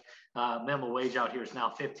are, but minimum wage out here is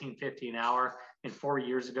now $15.50 an hour. And 4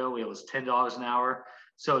 years ago, it was $10 an hour.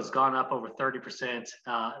 So it's gone up over 30%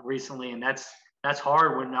 recently, and that's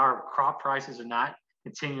hard when our crop prices are not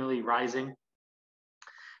continually rising.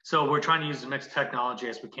 So we're trying to use as much technology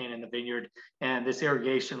as we can in the vineyard, and this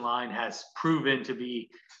irrigation line has proven to be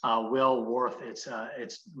well worth its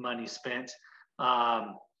money spent.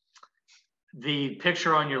 The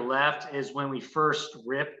picture on your left is when we first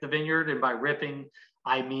ripped the vineyard, and by ripping,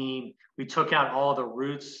 I mean we took out all the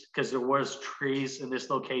roots because there was trees in this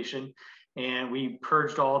location, and we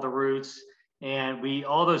purged all the roots. And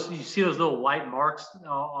you see those little white marks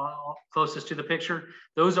closest to the picture?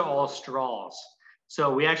 Those are all straws.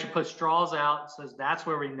 So we actually put straws out, so that's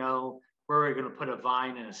where we know where we're going to put a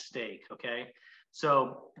vine and a stake, okay?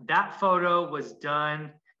 So that photo was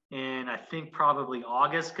done in, I think, probably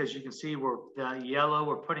August, because you can see the yellow,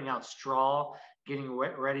 we're putting out straw, getting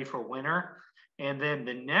ready for winter. And then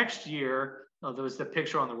the next year, there was the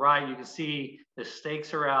picture on the right, you can see the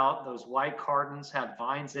stakes are out, those white cartons have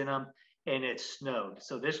vines in them, and it snowed.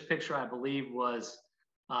 So this picture, I believe, was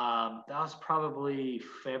that was probably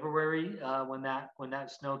February when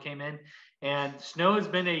that snow came in, and snow has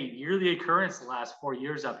been a yearly occurrence the last 4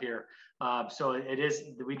 years up here. So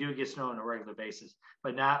we do get snow on a regular basis,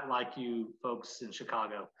 but not like you folks in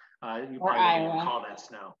Chicago. You probably wouldn't call that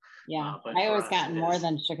snow. Yeah, I always gotten more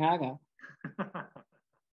than Chicago.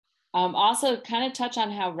 Also, kind of touch on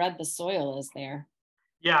how red the soil is there.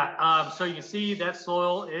 Yeah, so you can see that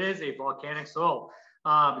soil is a volcanic soil.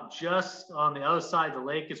 Just on the other side of the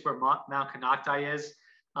lake is where Mount Canocti is.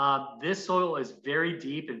 This soil is very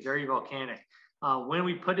deep and very volcanic. When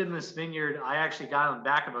we put in this vineyard, I actually got on the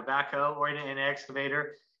back of a backhoe or in an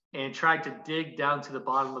excavator and tried to dig down to the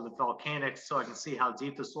bottom of the volcanics so I can see how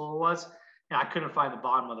deep the soil was. And I couldn't find the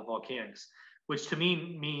bottom of the volcanics, which to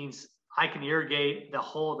me means I can irrigate that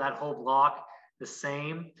whole block the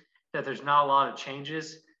same, that there's not a lot of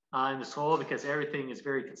changes in the soil because everything is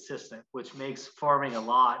very consistent, which makes farming a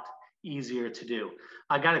lot easier to do.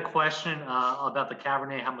 I got a question about the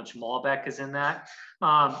Cabernet, how much Malbec is in that.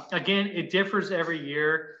 Again, it differs every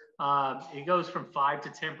year. It goes from 5 to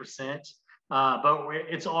 10%, but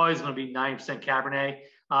it's always going to be 90% Cabernet.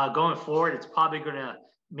 Going forward, it's probably going to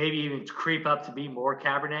maybe even creep up to be more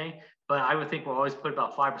Cabernet, but I would think we'll always put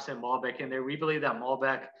about 5% Malbec in there. We believe that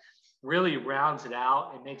Malbec really rounds it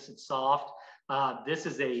out and makes it soft. This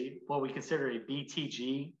is what we consider a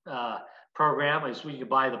BTG program. Is we can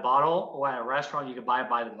buy the bottle, or at a restaurant you can buy it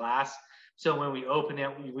by the glass. So when we open it,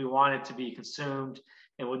 we want it to be consumed,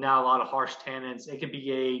 and with not a lot of harsh tannins. It can be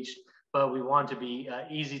aged, but we want it to be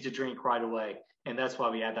easy to drink right away, and that's why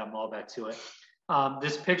we add that Malbec to it.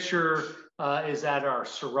 This picture is at our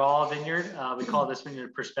Syrah vineyard. We call this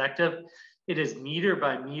vineyard Perspective. It is meter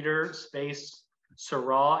by meter spaced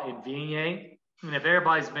Syrah and Viognier. And if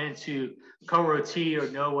everybody's been to Côte-Rôtie or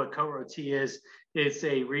know what Côte-Rôtie is, it's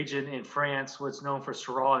a region in France what's known for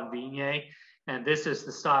Syrah and Viognier. And this is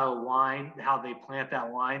the style of wine, how they plant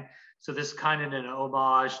that wine. So this is kind of an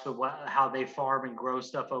homage to how they farm and grow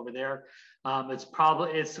stuff over there.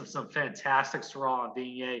 It's some fantastic Syrah and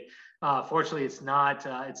Viognier. Fortunately, it's not.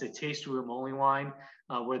 It's a taste room only wine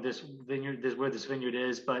where this vineyard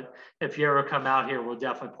is. But if you ever come out here, we'll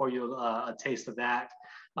definitely pour you a taste of that.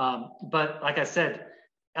 But like I said,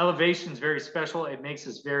 elevation is very special. It makes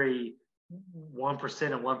us very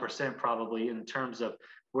 1% and 1% probably in terms of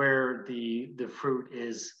where the fruit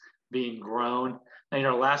is being grown. And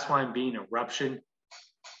our last wine being Eruption.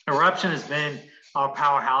 Eruption has been our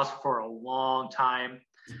powerhouse for a long time.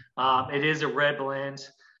 It is a red blend.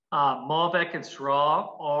 Malbec and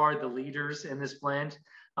Syrah are the leaders in this blend.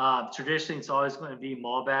 Traditionally, it's always going to be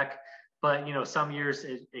Malbec, but some years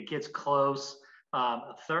it gets close.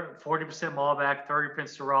 40% Malbec, 30%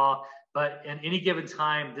 Syrah, but in any given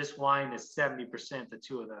time, this wine is 70%, the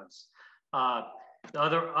two of those. The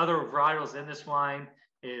other varietals in this wine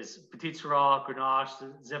is Petit Syrah,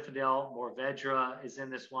 Grenache, Zinfandel, Mourvedre is in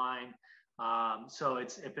this wine. So and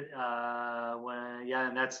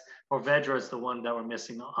that's Mourvedre is the one that we're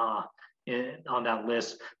missing on that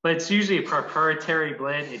list. But it's usually a proprietary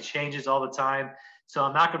blend. It changes all the time. So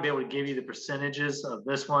I'm not going to be able to give you the percentages of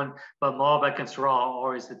this one, but Malbec and Syrah are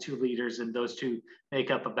always the two leaders, and those two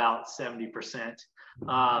make up about 70%.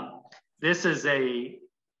 This is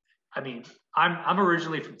I'm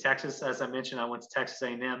originally from Texas. As I mentioned, I went to Texas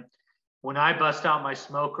A&M. When I bust out my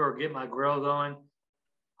smoker or get my grill going,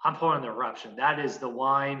 I'm pouring the Eruption. That is the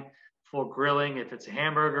wine for grilling. If it's a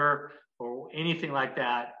hamburger or anything like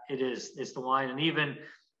that, it's the wine. And even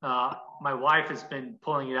my wife has been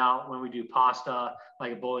pulling it out when we do pasta,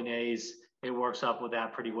 like a bolognese. It works up with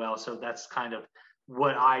that pretty well. So that's kind of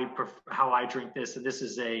how I drink this. And this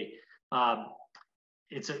is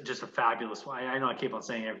just a fabulous wine. I know I keep on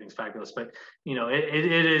saying everything's fabulous, but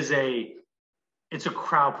it's a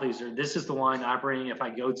crowd pleaser. This is the wine I bring if I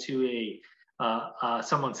go to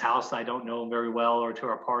someone's house I don't know very well, or to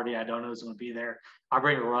a party I don't know who's going to be there. I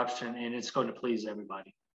bring Eruption, and it's going to please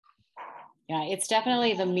everybody. Yeah, it's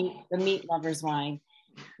definitely the meat lover's wine.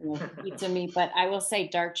 Pizza meat, but I will say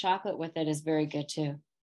dark chocolate with it is very good too.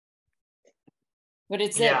 But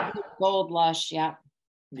it's gold lush, yeah.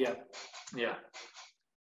 Yeah.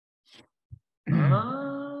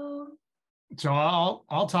 So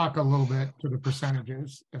I'll talk a little bit to the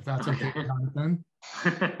percentages, if that's okay, Jonathan.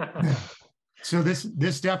 So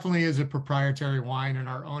this definitely is a proprietary wine, and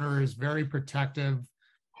our owner is very protective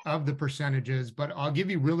of the percentages, but I'll give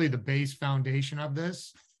you really the base foundation of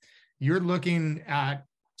this. You're looking at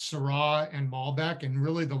Syrah and Malbec, and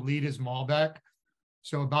really the lead is Malbec.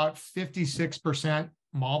 So about 56%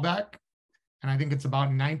 Malbec, and I think it's about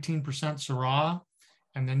 19% Syrah.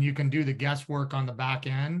 And then you can do the guesswork on the back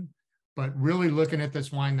end, but really looking at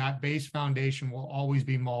this wine, that base foundation will always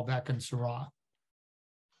be Malbec and Syrah.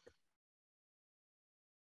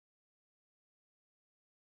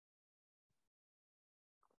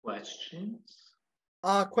 Questions?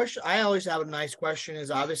 Question. I always have a nice question.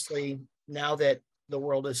 Is obviously now that the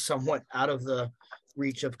world is somewhat out of the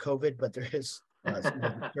reach of COVID, but there is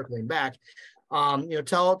circling back.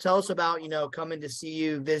 Tell us about coming to see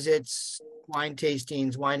you, visits, wine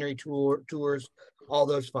tastings, winery tours, all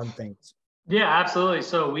those fun things. Yeah, absolutely.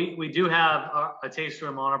 So we do have a taste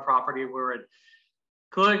room on our property. We're at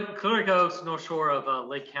CLEARLAKE Oaks, North Shore of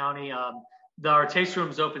Lake County. Our taste room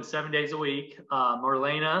is open 7 days a week.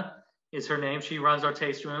 Marlena is her name. She runs our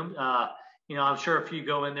taste room. I'm sure if you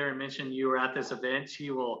go in there and mention you were at this event,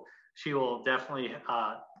 she will definitely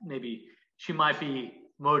she might be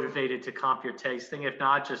motivated to comp your tasting. If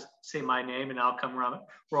not, just say my name and I'll come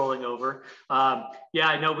rolling over.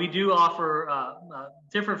 I know we do offer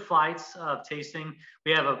different flights of tasting.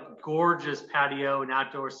 We have a gorgeous patio and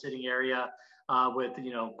outdoor sitting area with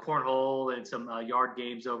cornhole and some yard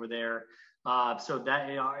games over there. So that,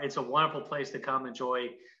 you know, it's a wonderful place to come enjoy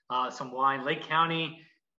some wine. Lake County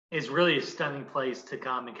is really a stunning place to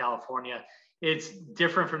come in California. It's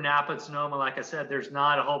different from Napa and Sonoma. Like I said, there's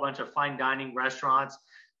not a whole bunch of fine dining restaurants.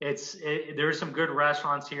 There's some good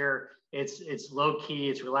restaurants here. It's low key,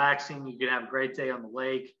 it's relaxing. You can have a great day on the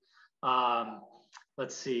lake.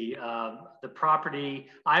 Let's see, the property.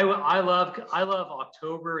 I love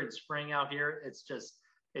October and spring out here.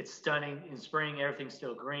 It's stunning. In spring, everything's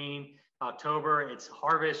still green. October, it's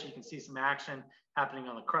harvest. You can see some action happening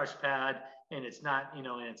on the crush pad, and it's not, you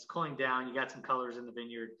know, and it's cooling down. You got some colors in the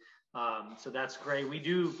vineyard. So that's great. We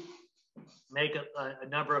do make a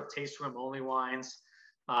number of taste room only wines.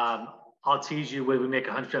 I'll tease you with, we make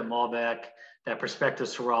 100% Malbec, that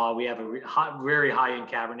Prospectus Syrah. We have a very high-end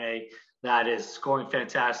Cabernet that is scoring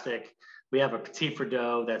fantastic. We have a Petit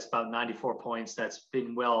Verdot that's about 94 points. That's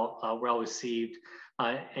been well received.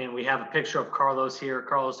 And we have a picture of Carlos here.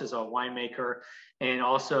 Carlos is a winemaker, and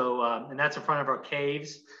also, and that's in front of our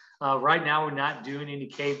caves. Right now, we're not doing any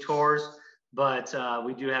cave tours, but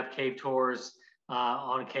we do have cave tours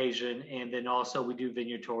on occasion, and then also we do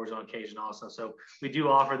vineyard tours on occasion also. So we do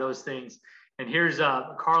offer those things. And here's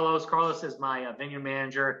Carlos. Carlos is my vineyard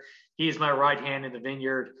manager. He's my right hand in the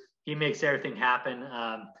vineyard. He makes everything happen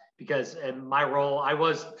because in my role,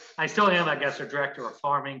 I still am, I guess, a director of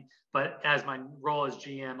farming, but as my role as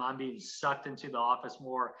GM, I'm being sucked into the office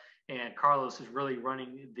more, and Carlos is really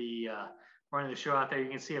running the show out there. You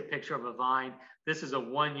can see a picture of a vine. This is a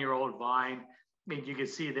 1-year-old vine. I mean, you can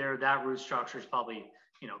see there that root structure is probably,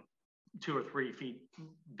 you know, 2 or 3 feet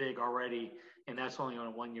big already, and that's only on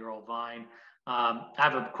a 1-year-old vine. I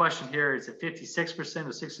have a question here. Is it 56%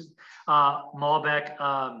 or 60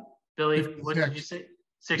 Malbec? Billy, 56. What did you say?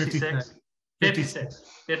 66?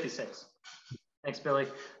 56. Thanks, Billy.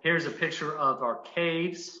 Here's a picture of our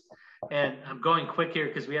caves, and I'm going quick here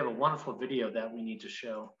because we have a wonderful video that we need to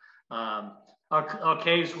show. Our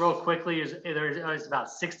caves, real quickly, there's about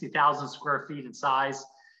 60,000 square feet in size.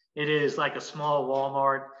 It is like a small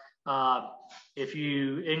Walmart. If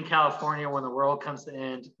you in California, when the world comes to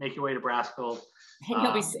end, make your way to Brassfield.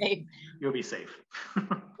 You'll be safe. You'll be safe.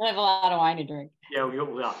 You'll have a lot of wine to drink. Yeah,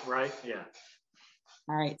 right? Yeah.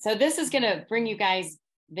 All right. So this is going to bring you guys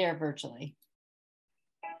there virtually.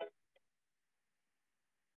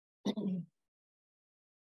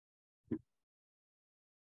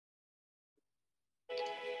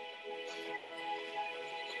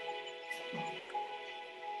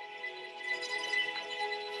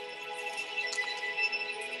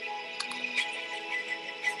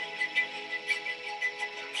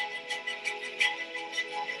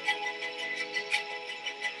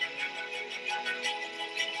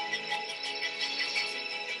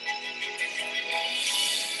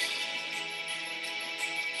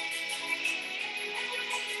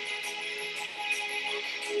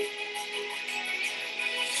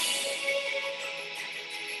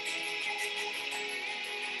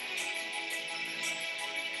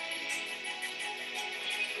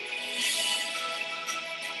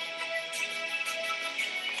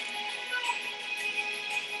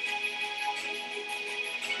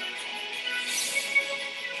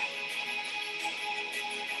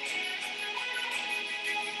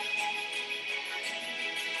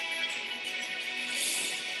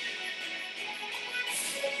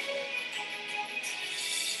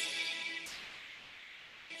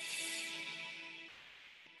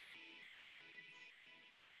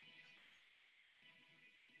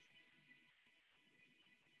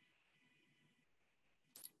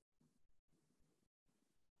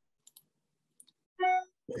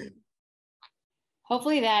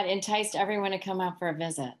 Hopefully that enticed everyone to come out for a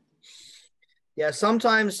visit. Yeah,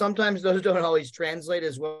 sometimes those don't always translate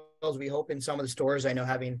as well as we hope in some of the stores. I know,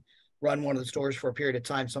 having run one of the stores for a period of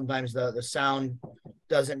time, sometimes the sound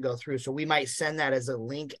doesn't go through. So we might send that as a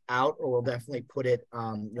link out, or we'll definitely put it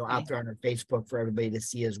out there on our Facebook for everybody to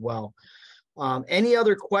see as well. Any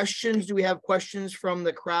other questions? Do we have questions from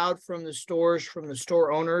the crowd, from the stores, from the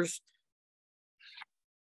store owners?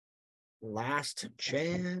 Last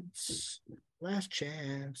chance.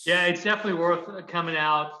 Yeah, it's definitely worth coming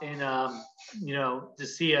out and to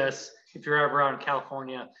see us if you're ever out in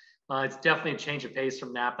California. It's definitely a change of pace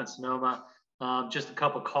from Napa and Sonoma. Just a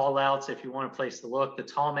couple call outs if you want a place to look. The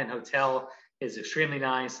Tallman Hotel is extremely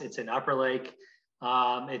nice. It's in Upper Lake.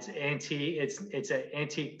 It's an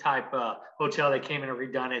antique type hotel. They came in and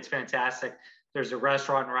redone it. It's fantastic. There's a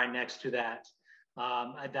restaurant right next to that.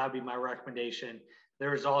 That would be my recommendation.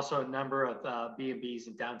 There's also a number of B&Bs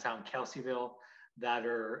in downtown Kelseyville that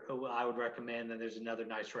I would recommend. And there's another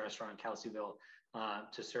nice restaurant in Kelseyville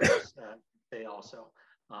to service they also.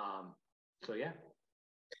 So yeah.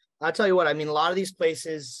 I'll tell you what, I mean, a lot of these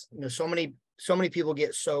places, you know, so many people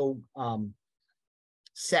get so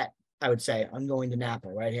set, I would say, I'm going to Napa,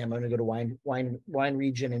 right? I'm going to go to wine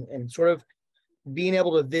region, and sort of being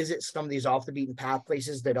able to visit some of these off the beaten path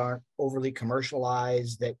places that aren't overly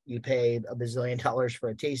commercialized, that you pay $1 bazillion for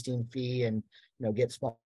a tasting fee and, you know, get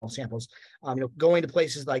small samples. You know, going to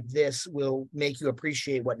places like this will make you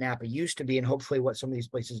appreciate what Napa used to be, and hopefully what some of these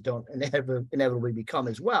places don't inevitably become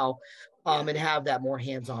as well. And have that more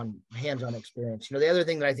hands-on experience. You know, the other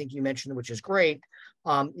thing that I think you mentioned, which is great,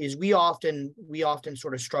 is we often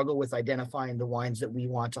sort of struggle with identifying the wines that we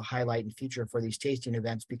want to highlight and feature for these tasting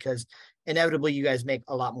events, because inevitably you guys make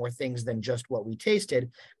a lot more things than just what we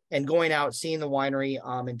tasted. And going out, seeing the winery,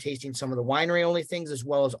 and tasting some of the winery only things, as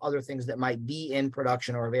well as other things that might be in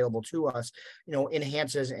production or available to us, you know,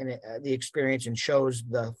 enhances the experience and shows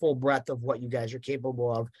the full breadth of what you guys are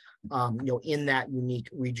capable of, you know, in that unique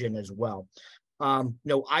region as well.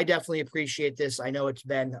 No, I definitely appreciate this. I know it's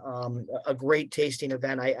been a great tasting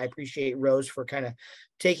event. I appreciate Rose for kind of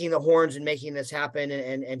taking the horns and making this happen,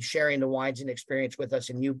 and sharing the wines and experience with us.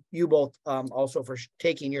 And you both also for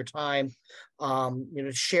taking your time, you know,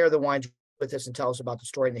 to share the wines with us and tell us about the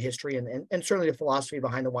story and the history, and certainly the philosophy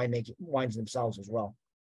behind the wines themselves as well.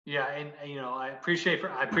 Yeah, and you know, I appreciate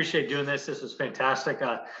doing this. This was fantastic.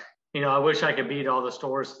 You know, I wish I could be at all the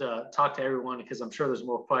stores to talk to everyone, because I'm sure there's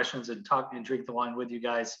more questions, and talk and drink the wine with you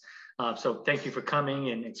guys. So thank you for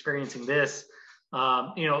coming and experiencing this.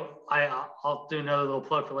 You know, I'll do another little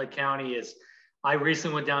plug for Lake County. Is I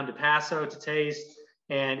recently went down to Paso to taste,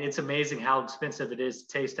 and it's amazing how expensive it is to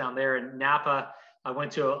taste down there. In Napa, I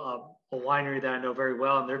went to a winery that I know very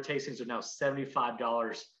well, and their tastings are now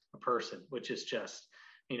 $75 a person, which is just,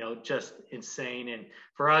 you know, just insane. And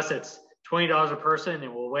for us, it's $20 a person,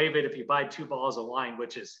 and we'll waive it if you buy 2 bottles of wine,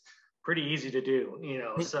 which is pretty easy to do, you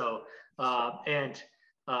know. So, like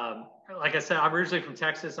I said, I'm originally from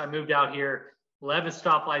Texas. I moved out here, 11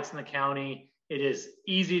 stoplights in the county. It is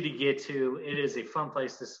easy to get to. It is a fun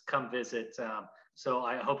place to come visit. So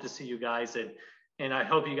I hope to see you guys, and I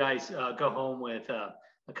hope you guys go home with a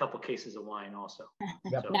couple cases of wine also.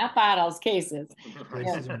 Yep. So. Not bottles, cases.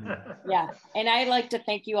 Yeah. And I'd like to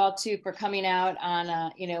thank you all too for coming out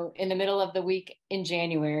on, you know, in the middle of the week in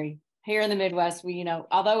January. Here in the Midwest, we, you know,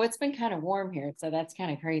 although it's been kind of warm here, so that's kind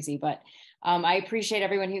of crazy, but I appreciate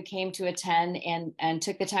everyone who came to attend and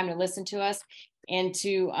took the time to listen to us, and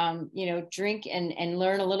to, you know, drink and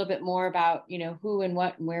learn a little bit more about, you know, who and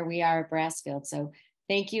what and where we are at Brassfield. So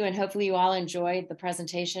thank you. And hopefully you all enjoyed the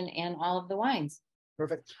presentation and all of the wines.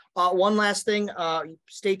 Perfect. One last thing,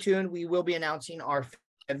 stay tuned. We will be announcing our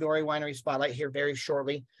February winery spotlight here very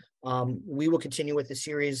shortly. We will continue with the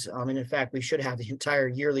series. And in fact, we should have the entire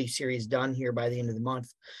yearly series done here by the end of the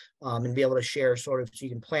month, and be able to share sort of, so you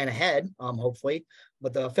can plan ahead, hopefully.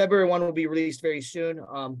 But the February one will be released very soon.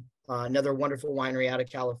 Another wonderful winery out of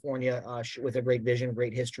California, with a great vision,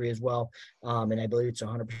 great history as well. And I believe it's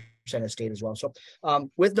 100% estate as well. So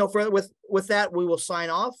with no further, with that, we will sign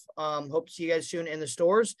off. Hope to see you guys soon in the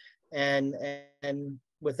stores. And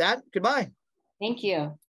with that, goodbye. Thank you.